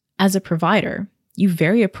 As a provider, you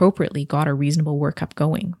very appropriately got a reasonable workup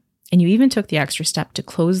going, and you even took the extra step to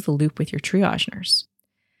close the loop with your triage nurse.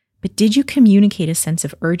 But did you communicate a sense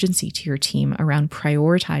of urgency to your team around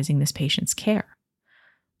prioritizing this patient's care?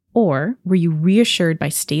 Or were you reassured by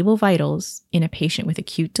stable vitals in a patient with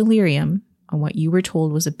acute delirium on what you were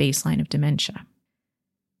told was a baseline of dementia?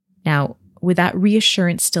 Now, would that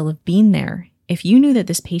reassurance still have been there if you knew that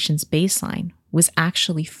this patient's baseline was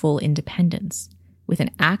actually full independence, with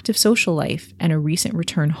an active social life and a recent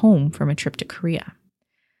return home from a trip to Korea?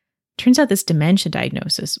 Turns out this dementia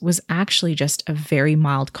diagnosis was actually just a very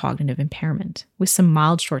mild cognitive impairment with some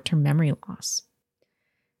mild short-term memory loss.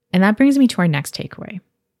 And that brings me to our next takeaway.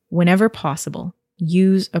 Whenever possible,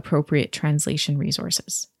 use appropriate translation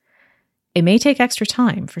resources. It may take extra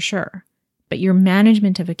time, for sure, but your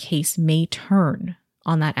management of a case may turn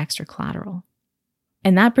on that extra collateral.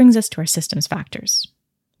 And that brings us to our systems factors,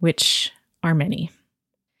 which are many.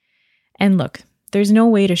 And look, there's no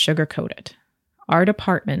way to sugarcoat it. Our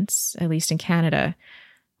departments, at least in Canada,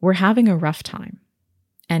 were having a rough time.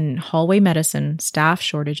 And hallway medicine, staff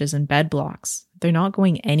shortages, and bed blocks, they're not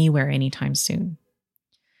going anywhere anytime soon.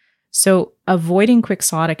 So avoiding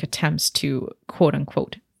quixotic attempts to, quote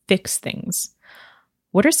unquote, fix things,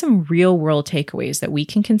 what are some real-world takeaways that we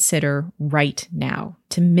can consider right now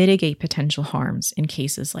to mitigate potential harms in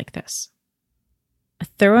cases like this? A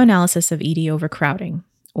thorough analysis of ED overcrowding,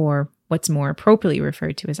 or what's more appropriately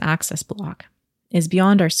referred to as access block, is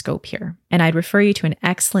beyond our scope here, and I'd refer you to an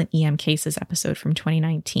excellent EM Cases episode from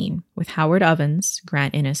 2019 with Howard Ovens,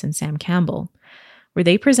 Grant Innes, and Sam Campbell, where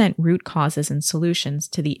they present root causes and solutions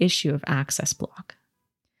to the issue of access block.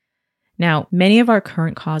 Now, many of our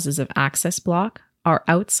current causes of access block are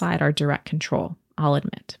outside our direct control, I'll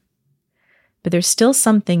admit. But there's still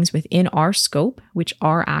some things within our scope which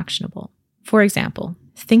are actionable. For example,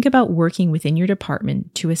 think about working within your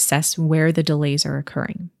department to assess where the delays are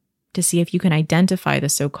occurring, to see if you can identify the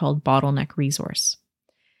so-called bottleneck resource.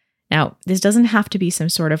 Now, this doesn't have to be some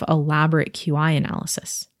sort of elaborate QI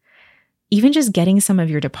analysis. Even just getting some of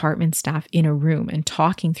your department staff in a room and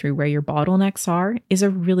talking through where your bottlenecks are is a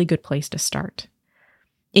really good place to start.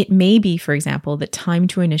 It may be, for example, that time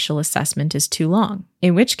to initial assessment is too long,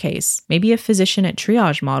 in which case, maybe a physician at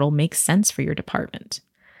triage model makes sense for your department.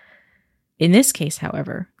 In this case,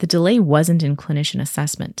 however, the delay wasn't in clinician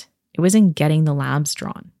assessment. It was in getting the labs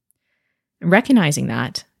drawn. Recognizing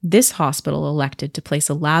that, this hospital elected to place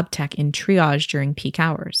a lab tech in triage during peak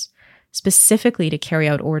hours, specifically to carry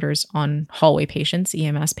out orders on hallway patients,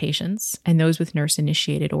 EMS patients, and those with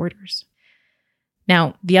nurse-initiated orders.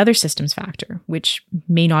 Now, the other systems factor, which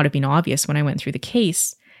may not have been obvious when I went through the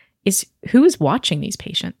case, is who is watching these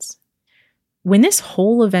patients. When this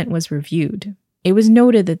whole event was reviewed, it was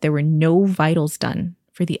noted that there were no vitals done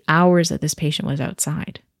for the hours that this patient was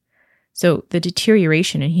outside. So the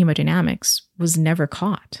deterioration in hemodynamics was never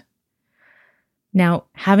caught. Now,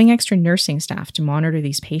 having extra nursing staff to monitor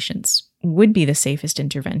these patients would be the safest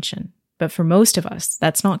intervention, but for most of us,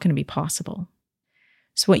 that's not going to be possible.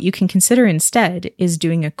 So what you can consider instead is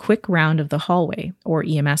doing a quick round of the hallway or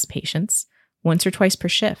EMS patients once or twice per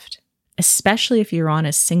shift, especially if you're on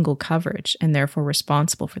a single coverage and therefore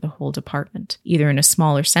responsible for the whole department, either in a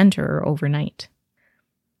smaller center or overnight.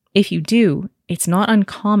 If you do, it's not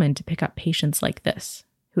uncommon to pick up patients like this,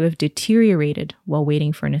 who have deteriorated while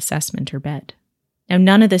waiting for an assessment or bed. Now,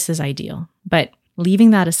 none of this is ideal, but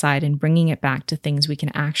leaving that aside and bringing it back to things we can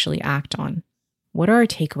actually act on, what are our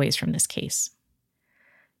takeaways from this case?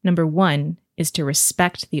 Number 1 is to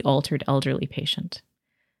respect the altered elderly patient.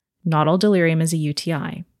 Not all delirium is a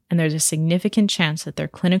UTI, and there's a significant chance that their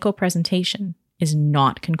clinical presentation is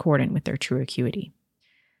not concordant with their true acuity.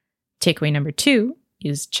 Takeaway number 2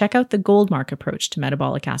 is check out the Goldmark approach to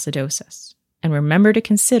metabolic acidosis, and remember to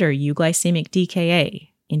consider euglycemic DKA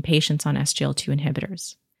in patients on SGLT2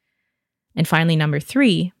 inhibitors. And finally, number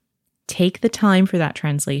 3, take the time for that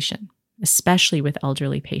translation, especially with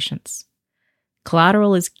elderly patients.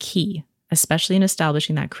 Collateral is key, especially in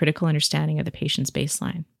establishing that critical understanding of the patient's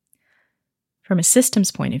baseline. From a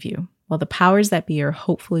systems point of view, while the powers that be are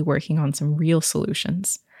hopefully working on some real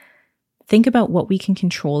solutions, think about what we can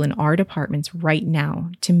control in our departments right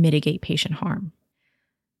now to mitigate patient harm.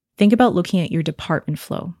 Think about looking at your department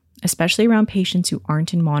flow, especially around patients who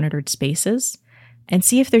aren't in monitored spaces, and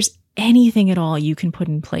see if there's anything at all you can put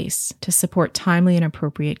in place to support timely and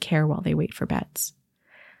appropriate care while they wait for beds.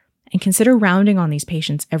 And consider rounding on these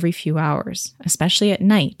patients every few hours, especially at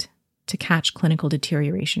night, to catch clinical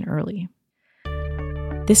deterioration early.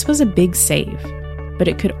 This was a big save, but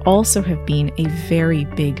it could also have been a very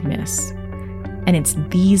big miss. And it's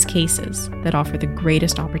these cases that offer the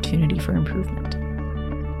greatest opportunity for improvement.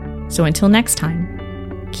 So until next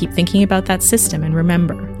time, keep thinking about that system and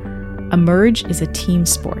remember, Emerge is a team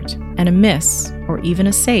sport, and a miss, or even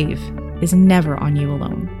a save, is never on you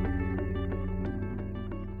alone.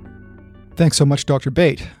 Thanks so much, Dr.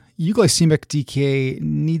 Bate. Euglycemic DKA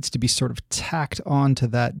needs to be sort of tacked on to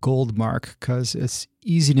that gold mark because it's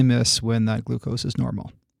easy to miss when that glucose is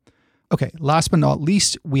normal. Okay, last but not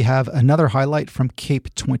least, we have another highlight from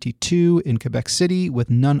CAPE 22 in Quebec City with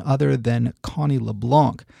none other than Connie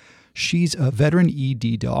LeBlanc. She's a veteran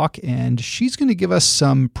ED doc, and she's going to give us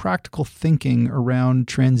some practical thinking around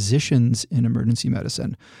transitions in emergency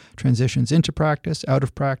medicine. Transitions into practice, out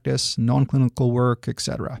of practice, non-clinical work,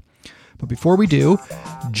 etc. But before we do,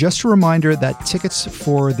 just a reminder that tickets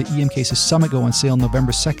for the EM Cases Summit go on sale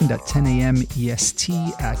November 2nd at 10 a.m. EST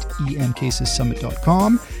at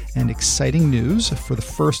emcasessummit.com. And exciting news, for the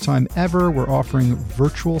first time ever, we're offering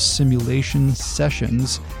virtual simulation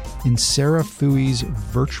sessions in Sarah Fooey's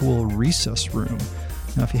virtual resus room.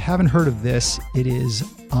 Now, if you haven't heard of this, it is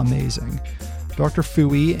amazing. Dr.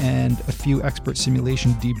 Fooey and a few expert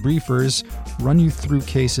simulation debriefers run you through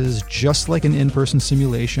cases just like an in-person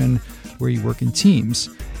simulation where you work in teams.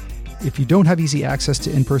 If you don't have easy access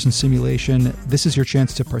to in-person simulation, this is your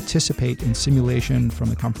chance to participate in simulation from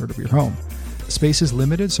the comfort of your home. Space is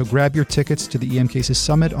limited, so grab your tickets to the EM Cases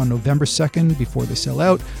Summit on November 2nd before they sell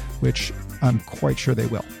out, which I'm quite sure they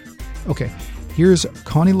will. Okay, here's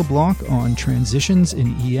Connie LeBlanc on transitions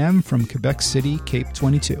in EM from Quebec City, CAPE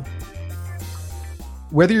 22.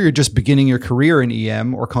 Whether you're just beginning your career in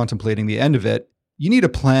EM or contemplating the end of it, you need a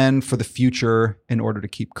plan for the future in order to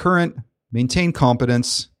keep current, maintain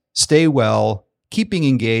competence, stay well, keep being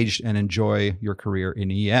engaged, and enjoy your career in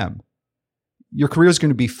EM. Your career is going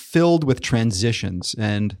to be filled with transitions,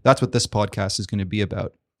 and that's what this podcast is going to be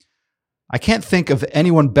about. I can't think of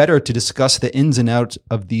anyone better to discuss the ins and outs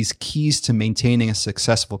of these keys to maintaining a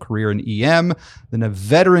successful career in EM than a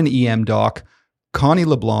veteran EM doc, Connie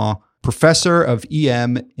LeBlanc, professor of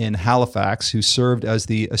EM in Halifax, who served as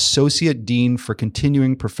the Associate Dean for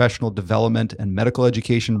Continuing Professional Development and Medical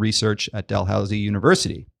Education Research at Dalhousie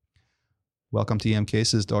University. Welcome to EM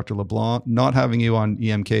Cases, Dr. LeBlanc. Not having you on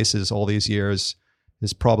EM Cases all these years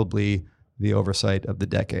is probably the oversight of the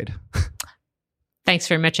decade. Thanks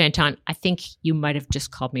very much, Anton. I think you might have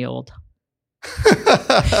just called me old.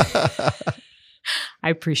 I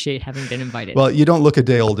appreciate having been invited. Well, you don't look a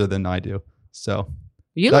day older than I do, so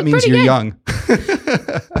that means you're young.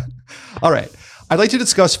 All right. I'd like to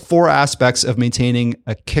discuss 4 aspects of maintaining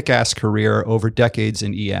a kick-ass career over decades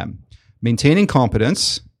in EM. Maintaining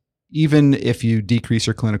competence, even if you decrease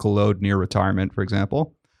your clinical load near retirement, for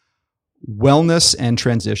example. Wellness and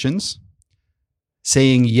transitions.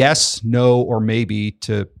 Saying yes, no, or maybe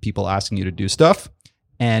to people asking you to do stuff.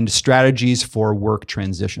 And strategies for work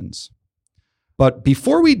transitions. But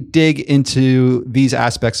before we dig into these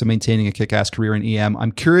aspects of maintaining a kick-ass career in EM,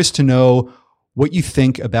 I'm curious to know what you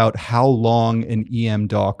think about how long an EM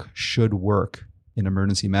doc should work in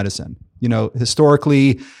emergency medicine. You know,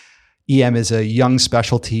 historically, EM is a young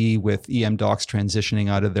specialty with EM docs transitioning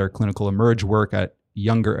out of their clinical emerge work at a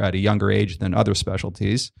younger age than other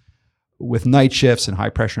specialties. With night shifts and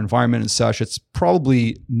high pressure environment and such, it's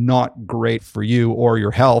probably not great for you or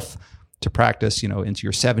your health to practice, into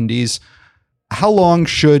your 70s. How long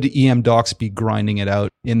should EM docs be grinding it out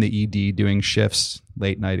in the ED, doing shifts,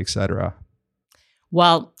 late night, et cetera?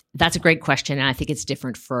 Well, that's a great question. And I think it's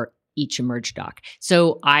different for each emerge doc.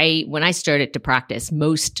 So when I started to practice,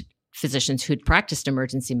 most physicians who'd practiced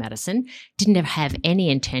emergency medicine didn't have any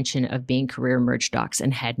intention of being career emerge docs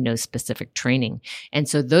and had no specific training. And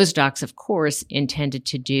so those docs, of course, intended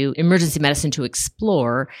to do emergency medicine to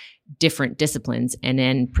explore different disciplines and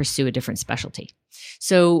then pursue a different specialty.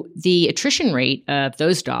 So the attrition rate of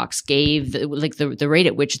those docs gave, the rate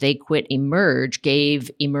at which they quit emerge gave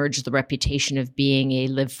emerge the reputation of being a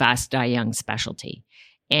live fast, die young specialty.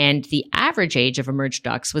 And the average age of emerge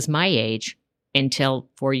docs was my age until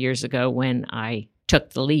 4 years ago when I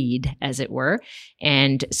took the lead, as it were.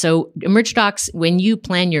 And so Emerge Docs, when you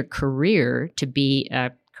plan your career to be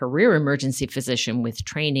a career emergency physician with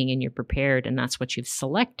training and you're prepared and that's what you've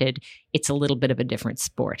selected, it's a little bit of a different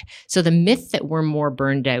sport. So the myth that we're more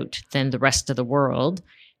burned out than the rest of the world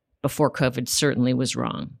before COVID certainly was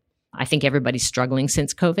wrong. I think everybody's struggling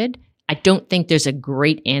since COVID. I don't think there's a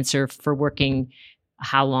great answer for working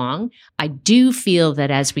how long. I do feel that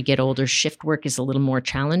as we get older, shift work is a little more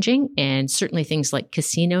challenging, and certainly things like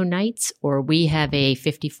casino nights, or we have a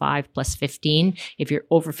 55 plus 15. If you're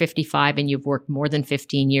over 55 and you've worked more than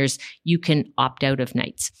 15 years, you can opt out of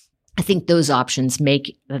nights. I think those options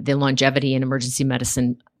make the longevity in emergency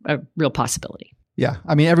medicine a real possibility. Yeah.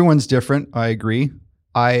 I mean, everyone's different. I agree.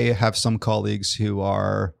 I have some colleagues who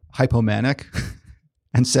are hypomanic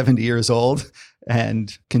and 70 years old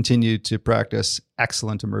and continue to practice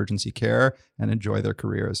excellent emergency care and enjoy their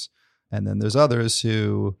careers. And then there's others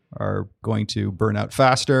who are going to burn out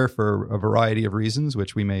faster for a variety of reasons,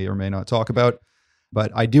 which we may or may not talk about.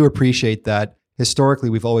 But I do appreciate that historically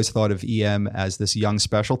we've always thought of EM as this young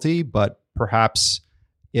specialty, but perhaps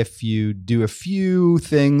if you do a few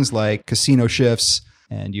things like casino shifts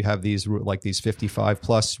and you have these 55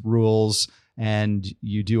 plus rules, and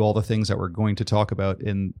you do all the things that we're going to talk about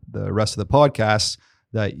in the rest of the podcast,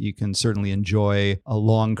 that you can certainly enjoy a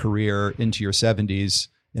long career into your 70s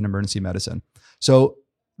in emergency medicine. So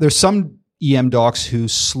there's some EM docs who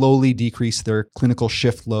slowly decrease their clinical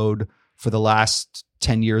shift load for the last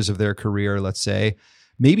 10 years of their career, let's say.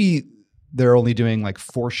 Maybe they're only doing like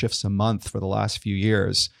 4 shifts a month for the last few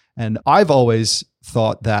years. And I've always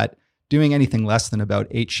thought that doing anything less than about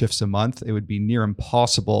 8 shifts a month, it would be near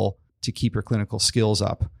impossible to keep your clinical skills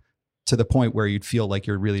up to the point where you'd feel like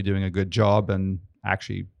you're really doing a good job and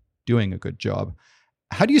actually doing a good job.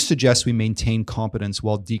 How do you suggest we maintain competence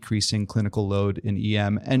while decreasing clinical load in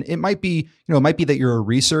EM? And it might be, that you're a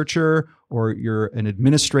researcher or you're an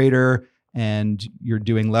administrator and you're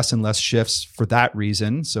doing less and less shifts for that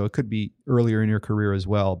reason. So it could be earlier in your career as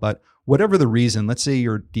well. But whatever the reason, let's say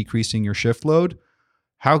you're decreasing your shift load,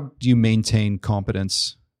 how do you maintain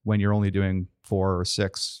competence when you're only doing 4 or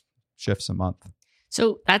 6 shifts a month?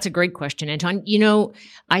 So that's a great question, Anton.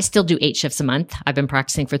 I still do 8 shifts a month. I've been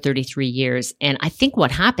practicing for 33 years. And I think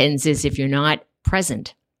what happens is if you're not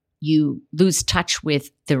present, you lose touch with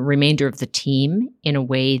the remainder of the team in a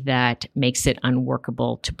way that makes it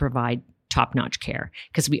unworkable to provide top-notch care.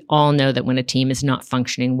 Because we all know that when a team is not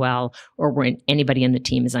functioning well or when anybody in the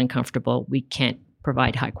team is uncomfortable, we can't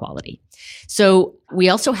provide high quality. So we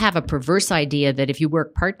also have a perverse idea that if you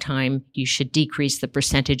work part-time, you should decrease the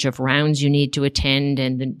percentage of rounds you need to attend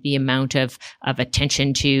and the amount of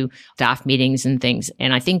attention to staff meetings and things.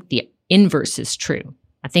 And I think the inverse is true.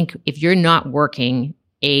 I think if you're not working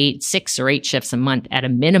 6 or 8 shifts a month at a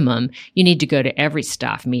minimum, you need to go to every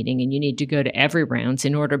staff meeting and you need to go to every rounds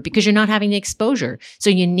because you're not having the exposure.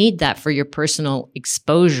 So you need that for your personal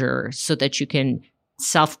exposure so that you can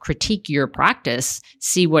self-critique your practice,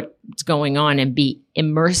 see what's going on and be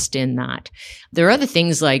immersed in that. There are other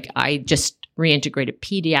things like I just reintegrated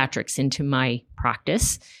pediatrics into my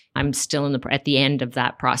practice. I'm still at the end of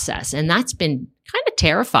that process. And that's been kind of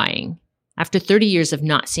terrifying. After 30 years of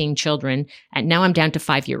not seeing children, and now I'm down to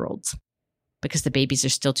 5-year-olds because the babies are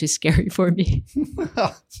still too scary for me.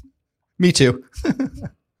 Me too.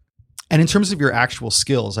 And in terms of your actual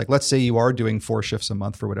skills, like let's say you are doing 4 shifts a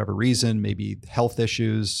month for whatever reason, maybe health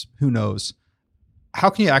issues, who knows? How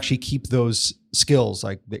can you actually keep those skills,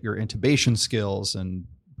 like your intubation skills and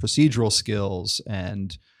procedural skills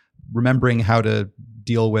and remembering how to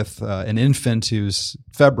deal with an infant who's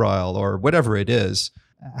febrile or whatever it is?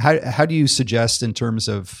 How do you suggest in terms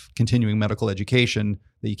of continuing medical education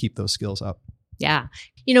that you keep those skills up? Yeah.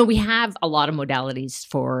 We have a lot of modalities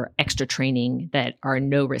for extra training that are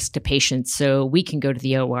no risk to patients. So we can go to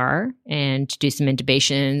the OR and do some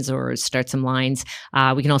intubations or start some lines.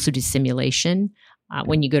 We can also do simulation.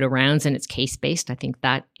 When you go to rounds and it's case-based, I think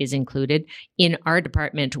that is included. In our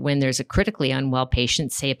department, when there's a critically unwell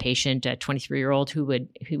patient, say a patient, a 23-year-old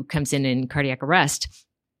who comes in cardiac arrest,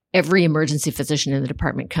 every emergency physician in the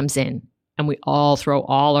department comes in. And we all throw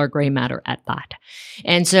all our gray matter at that.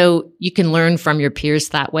 And so you can learn from your peers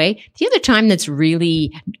that way. The other time that's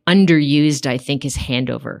really underused, I think, is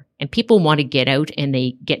handover. And people want to get out and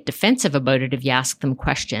they get defensive about it if you ask them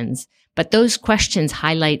questions. But those questions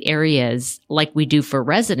highlight areas like we do for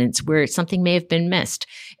residents where something may have been missed.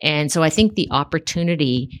 And so I think the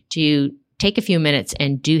opportunity to take a few minutes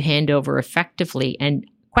and do handover effectively and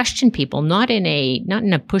question people, not in a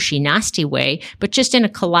pushy, nasty way, but just in a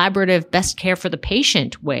collaborative, best care for the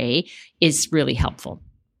patient way is really helpful.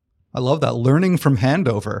 I love that. Learning from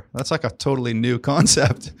handover. That's like a totally new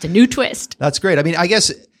concept. It's a new twist. That's great. I mean, I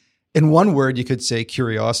guess in one word, you could say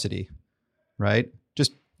curiosity, right?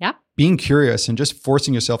 Just being curious and just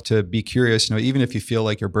forcing yourself to be curious, even if you feel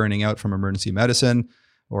like you're burning out from emergency medicine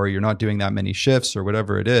or you're not doing that many shifts or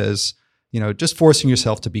whatever it is, just forcing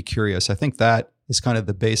yourself to be curious. I think that is kind of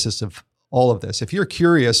the basis of all of this. If you're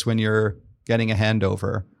curious when you're getting a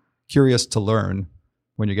handover, curious to learn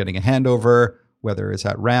when you're getting a handover, whether it's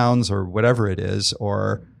at rounds or whatever it is,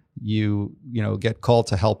 or you get called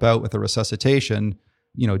to help out with a resuscitation,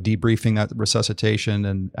 debriefing that resuscitation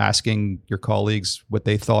and asking your colleagues what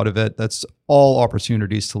they thought of it. That's all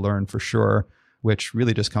opportunities to learn for sure, which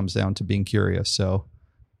really just comes down to being curious. So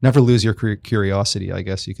never lose your curiosity, I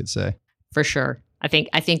guess you could say. For sure. I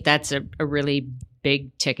think that's a really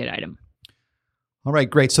big ticket item. All right,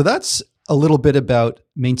 great. So that's a little bit about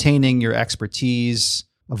maintaining your expertise,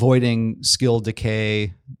 avoiding skill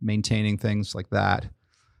decay, maintaining things like that.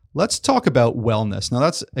 Let's talk about wellness. Now,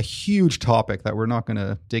 that's a huge topic that we're not going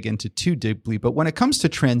to dig into too deeply, but when it comes to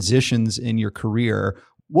transitions in your career,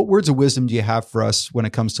 what words of wisdom do you have for us when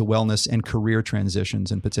it comes to wellness and career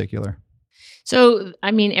transitions in particular? So,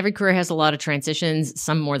 I mean, every career has a lot of transitions,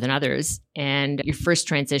 some more than others. And your first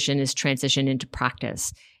transition is transition into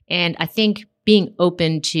practice. And I think being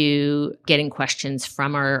open to getting questions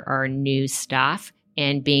from our new staff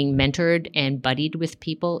and being mentored and buddied with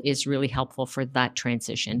people is really helpful for that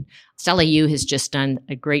transition. Stella Yu has just done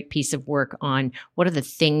a great piece of work on what are the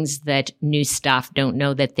things that new staff don't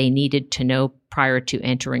know that they needed to know prior to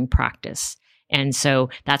entering practice. And so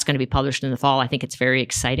that's going to be published in the fall. I think it's very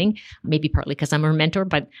exciting, maybe partly because I'm her mentor,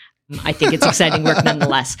 but I think it's exciting work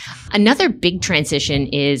nonetheless. Another big transition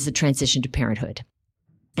is the transition to parenthood.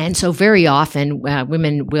 And so very often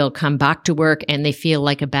women will come back to work and they feel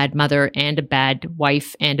like a bad mother and a bad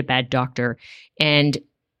wife and a bad doctor. And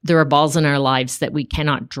there are balls in our lives that we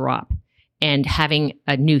cannot drop. And having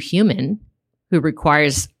a new human who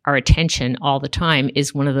requires our attention all the time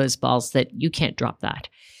is one of those balls that you can't drop that.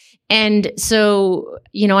 And so,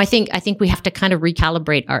 I think we have to kind of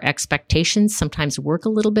recalibrate our expectations, sometimes work a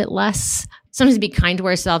little bit less, sometimes be kind to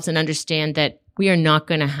ourselves and understand that we are not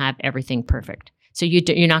going to have everything perfect. So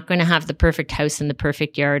you're not going to have the perfect house and the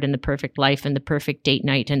perfect yard and the perfect life and the perfect date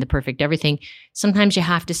night and the perfect everything. Sometimes you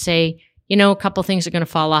have to say, a couple things are going to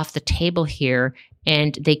fall off the table here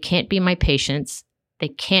and they can't be my patients. They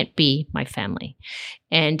can't be my family.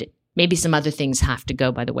 And maybe some other things have to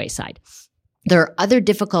go by the wayside. There are other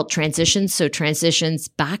difficult transitions. So transitions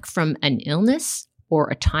back from an illness or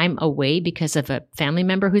a time away because of a family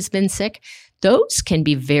member who's been sick. Those can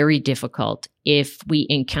be very difficult if we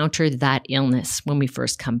encounter that illness when we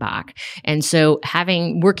first come back. And so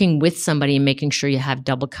working with somebody and making sure you have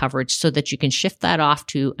double coverage so that you can shift that off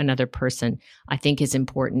to another person, I think is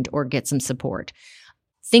important, or get some support.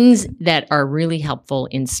 Things that are really helpful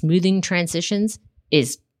in smoothing transitions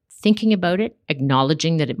is thinking about it,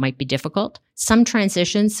 acknowledging that it might be difficult. Some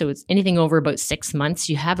transitions, so it's anything over about 6 months,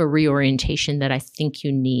 you have a reorientation that I think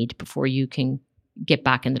you need before you can get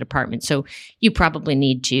back in the department. So you probably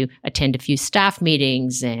need to attend a few staff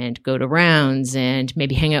meetings and go to rounds and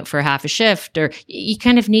maybe hang out for half a shift, or you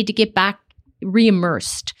kind of need to get back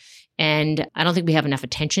re-immersed. And I don't think we have enough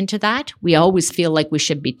attention to that. We always feel like we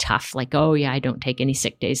should be tough, like, oh yeah, I don't take any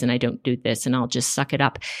sick days and I don't do this and I'll just suck it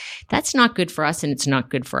up. That's not good for us and it's not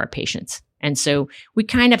good for our patients. And so we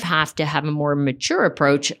kind of have to have a more mature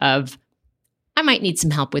approach of, I might need some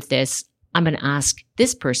help with this. I'm going to ask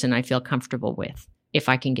this person I feel comfortable with if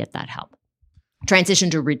I can get that help. Transition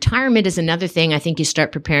to retirement is another thing. I think you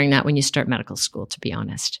start preparing that when you start medical school, to be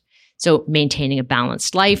honest. So maintaining a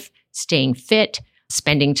balanced life, staying fit,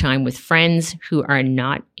 spending time with friends who are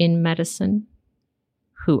not in medicine,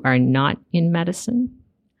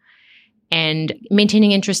 and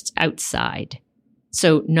maintaining interests outside.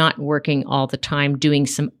 So not working all the time, doing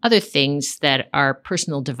some other things that are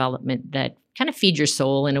personal development that kind of feed your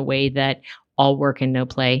soul in a way that all work and no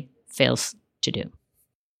play fails to do.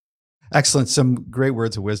 Excellent. Some great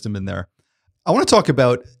words of wisdom in there. I want to talk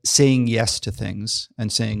about saying yes to things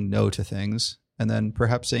and saying no to things, and then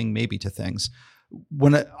perhaps saying maybe to things.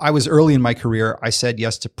 When I was early in my career, I said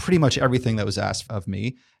yes to pretty much everything that was asked of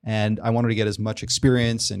me. And I wanted to get as much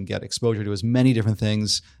experience and get exposure to as many different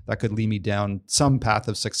things that could lead me down some path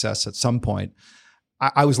of success at some point.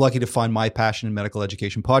 I was lucky to find my passion in medical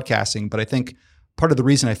education podcasting, but I think part of the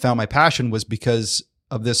reason I found my passion was because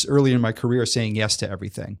of this early in my career saying yes to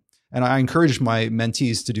everything. And I encouraged my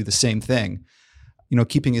mentees to do the same thing.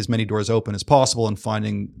 Keeping as many doors open as possible and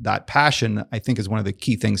finding that passion, I think, is one of the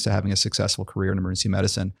key things to having a successful career in emergency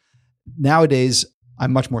medicine. Nowadays,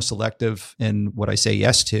 I'm much more selective in what I say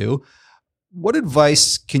yes to. What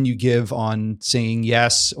advice can you give on saying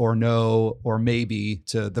yes or no or maybe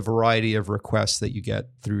to the variety of requests that you get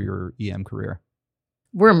through your EM career?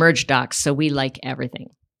 We're emerge docs, so we like everything.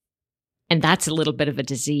 And that's a little bit of a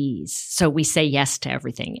disease. So we say yes to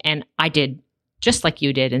everything. And I did just like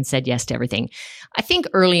you did and said yes to everything. I think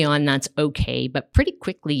early on that's okay, but pretty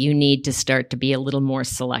quickly you need to start to be a little more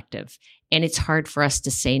selective. And it's hard for us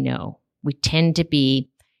to say no. We tend to be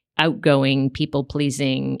outgoing,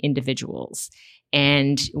 people-pleasing individuals.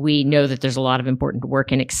 And we know that there's a lot of important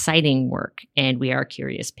work and exciting work, and we are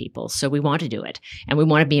curious people. So we want to do it, and we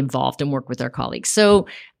want to be involved and work with our colleagues. So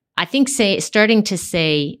I think starting to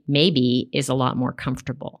say maybe is a lot more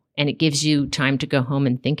comfortable, and it gives you time to go home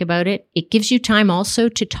and think about it. It gives you time also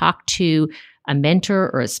to talk to a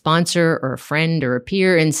mentor or a sponsor or a friend or a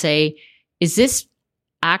peer and say, is this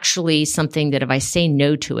actually something that if I say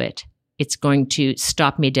no to it, it's going to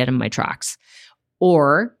stop me dead in my tracks?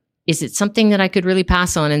 Or is it something that I could really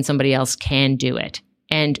pass on and somebody else can do it?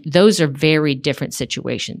 And those are very different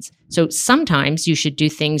situations. So sometimes you should do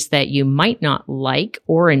things that you might not like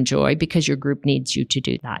or enjoy because your group needs you to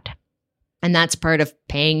do that. And that's part of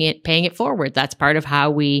paying it forward. That's part of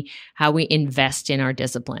how we invest in our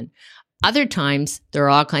discipline. Other times, there are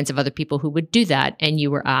all kinds of other people who would do that, and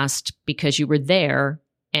you were asked because you were there,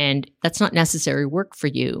 and that's not necessary work for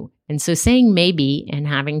you. And so saying maybe and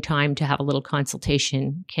having time to have a little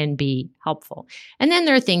consultation can be helpful. And then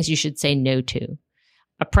there are things you should say no to.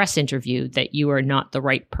 A press interview that you are not the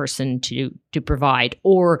right person to provide,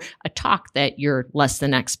 or a talk that you're less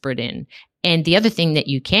than expert in. And the other thing that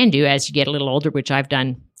you can do as you get a little older, which I've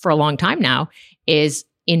done for a long time now, is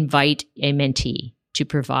invite a mentee to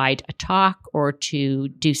provide a talk or to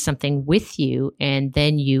do something with you. And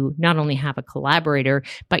then you not only have a collaborator,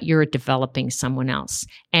 but you're developing someone else.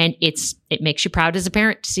 And it makes you proud as a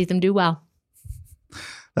parent to see them do well.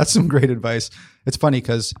 That's some great advice. It's funny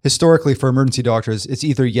because historically for emergency doctors, it's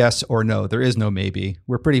either yes or no. There is no maybe.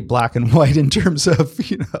 We're pretty black and white in terms of,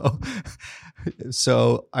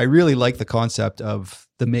 So I really like the concept of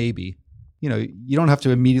the maybe. You don't have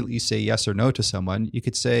to immediately say yes or no to someone. You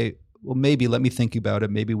could say, well, maybe let me think about it.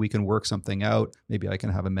 Maybe we can work something out. Maybe I can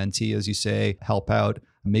have a mentee, as you say, help out.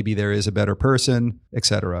 Maybe there is a better person,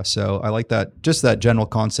 etc. So I like that, just that general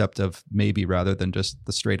concept of maybe rather than just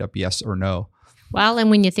the straight up yes or no. Well, and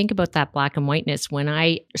when you think about that black and whiteness, when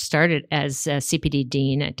I started as a CPD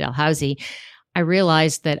dean at Dalhousie, I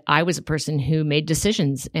realized that I was a person who made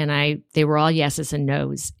decisions, and they were all yeses and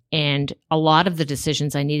nos. And a lot of the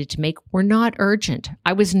decisions I needed to make were not urgent.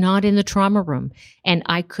 I was not in the trauma room, and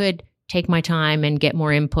I could take my time and get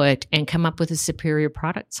more input and come up with a superior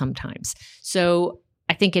product sometimes. So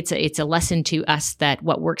I think it's a lesson to us that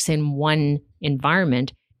what works in one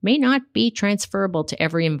environment may not be transferable to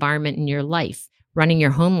every environment in your life. Running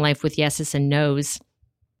your home life with yeses and nos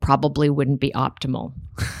probably wouldn't be optimal.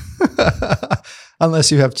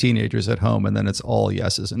 Unless you have teenagers at home, and then it's all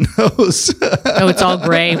yeses and nos. Oh, it's all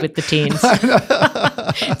gray with the teens.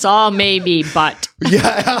 It's all maybe, but.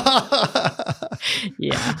 Yeah.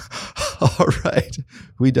 Yeah. All right.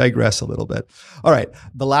 We digress a little bit. All right.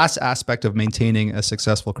 The last aspect of maintaining a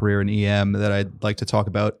successful career in EM that I'd like to talk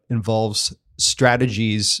about involves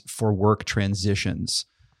strategies for work transitions.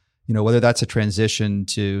 Whether that's a transition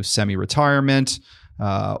to semi-retirement,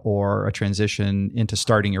 or a transition into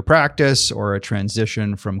starting your practice, or a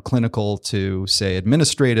transition from clinical to, say,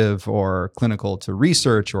 administrative, or clinical to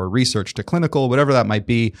research, or research to clinical, whatever that might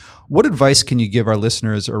be. What advice can you give our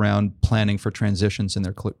listeners around planning for transitions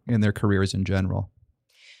in their careers in general?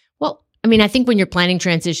 Well, I think when you're planning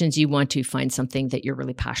transitions, you want to find something that you're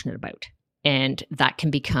really passionate about. And that can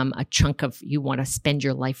become a chunk of, you want to spend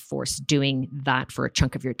your life force doing that for a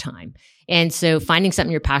chunk of your time. And so finding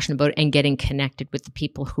something you're passionate about and getting connected with the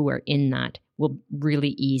people who are in that will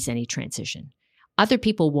really ease any transition. Other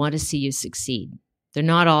people want to see you succeed. They're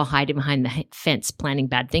not all hiding behind the fence planning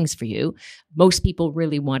bad things for you. Most people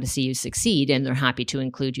really want to see you succeed, and they're happy to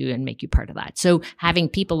include you and make you part of that. So having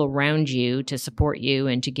people around you to support you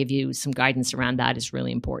and to give you some guidance around that is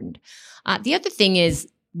really important. The other thing is,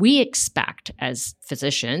 we expect as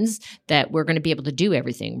physicians that we're going to be able to do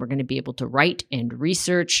everything. We're going to be able to write and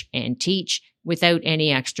research and teach without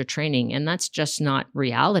any extra training. And that's just not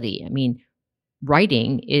reality.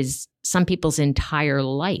 Writing is some people's entire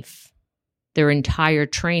life. Their entire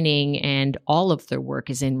training and all of their work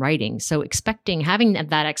is in writing. So having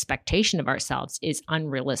that expectation of ourselves is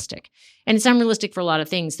unrealistic. And it's unrealistic for a lot of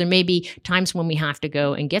things. There may be times when we have to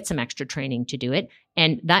go and get some extra training to do it.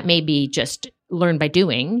 And that may be just learn by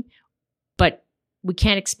doing. But we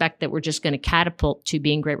can't expect that we're just going to catapult to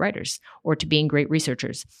being great writers or to being great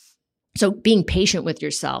researchers. So being patient with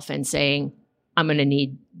yourself and saying, I'm going to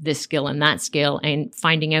need this skill and that skill, and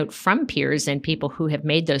finding out from peers and people who have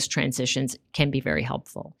made those transitions can be very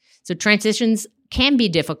helpful. So transitions can be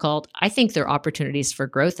difficult. I think they're opportunities for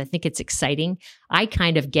growth. I think it's exciting. I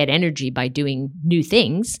kind of get energy by doing new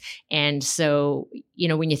things. And so,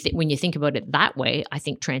 when you think about it that way, I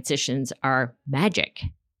think transitions are magic.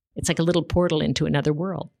 It's like a little portal into another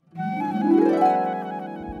world.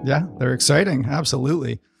 Yeah, they're exciting.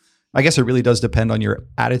 Absolutely. I guess it really does depend on your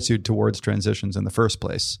attitude towards transitions in the first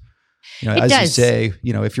place. As you say,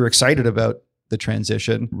 if you're excited about the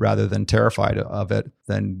transition rather than terrified of it,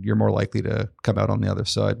 then you're more likely to come out on the other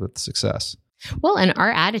side with success. Well, and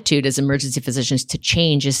our attitude as emergency physicians to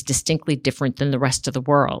change is distinctly different than the rest of the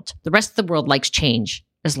world. The rest of the world likes change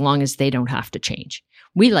as long as they don't have to change.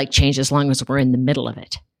 We like change as long as we're in the middle of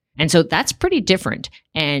it. And so that's pretty different.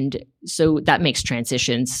 And so that makes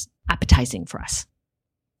transitions appetizing for us.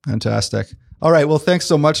 Fantastic. All right. Well, thanks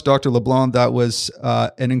so much, Dr. LeBlanc. That was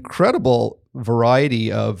an incredible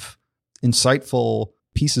variety of insightful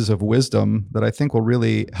pieces of wisdom that I think will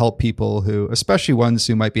really help people who, especially ones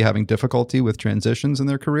who might be having difficulty with transitions in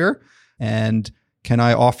their career. And can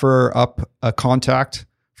I offer up a contact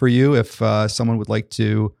for you if someone would like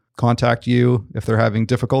to contact you if they're having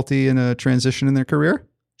difficulty in a transition in their career?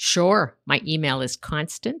 Sure. My email is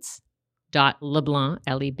constance.leblanc,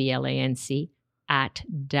 Leblanc,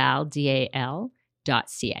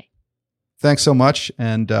 @dal.ca. Thanks so much.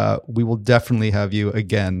 And we will definitely have you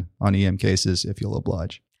again on EM Cases if you'll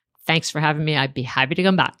oblige. Thanks for having me. I'd be happy to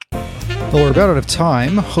come back. Well, we're about out of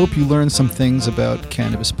time. Hope you learned some things about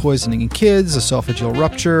cannabis poisoning in kids, esophageal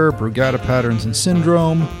rupture, Brugada patterns and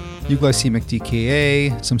syndrome, euglycemic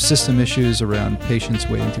DKA, some system issues around patients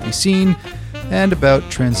waiting to be seen, and about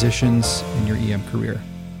transitions in your EM career.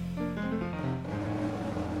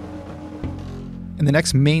 In the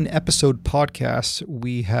next main episode podcast,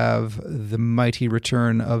 we have the mighty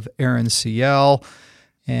return of Aaron Ciel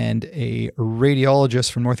and a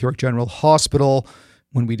radiologist from North York General Hospital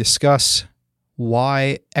when we discuss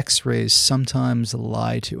why X-rays sometimes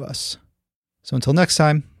lie to us. So until next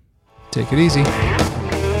time, take it easy.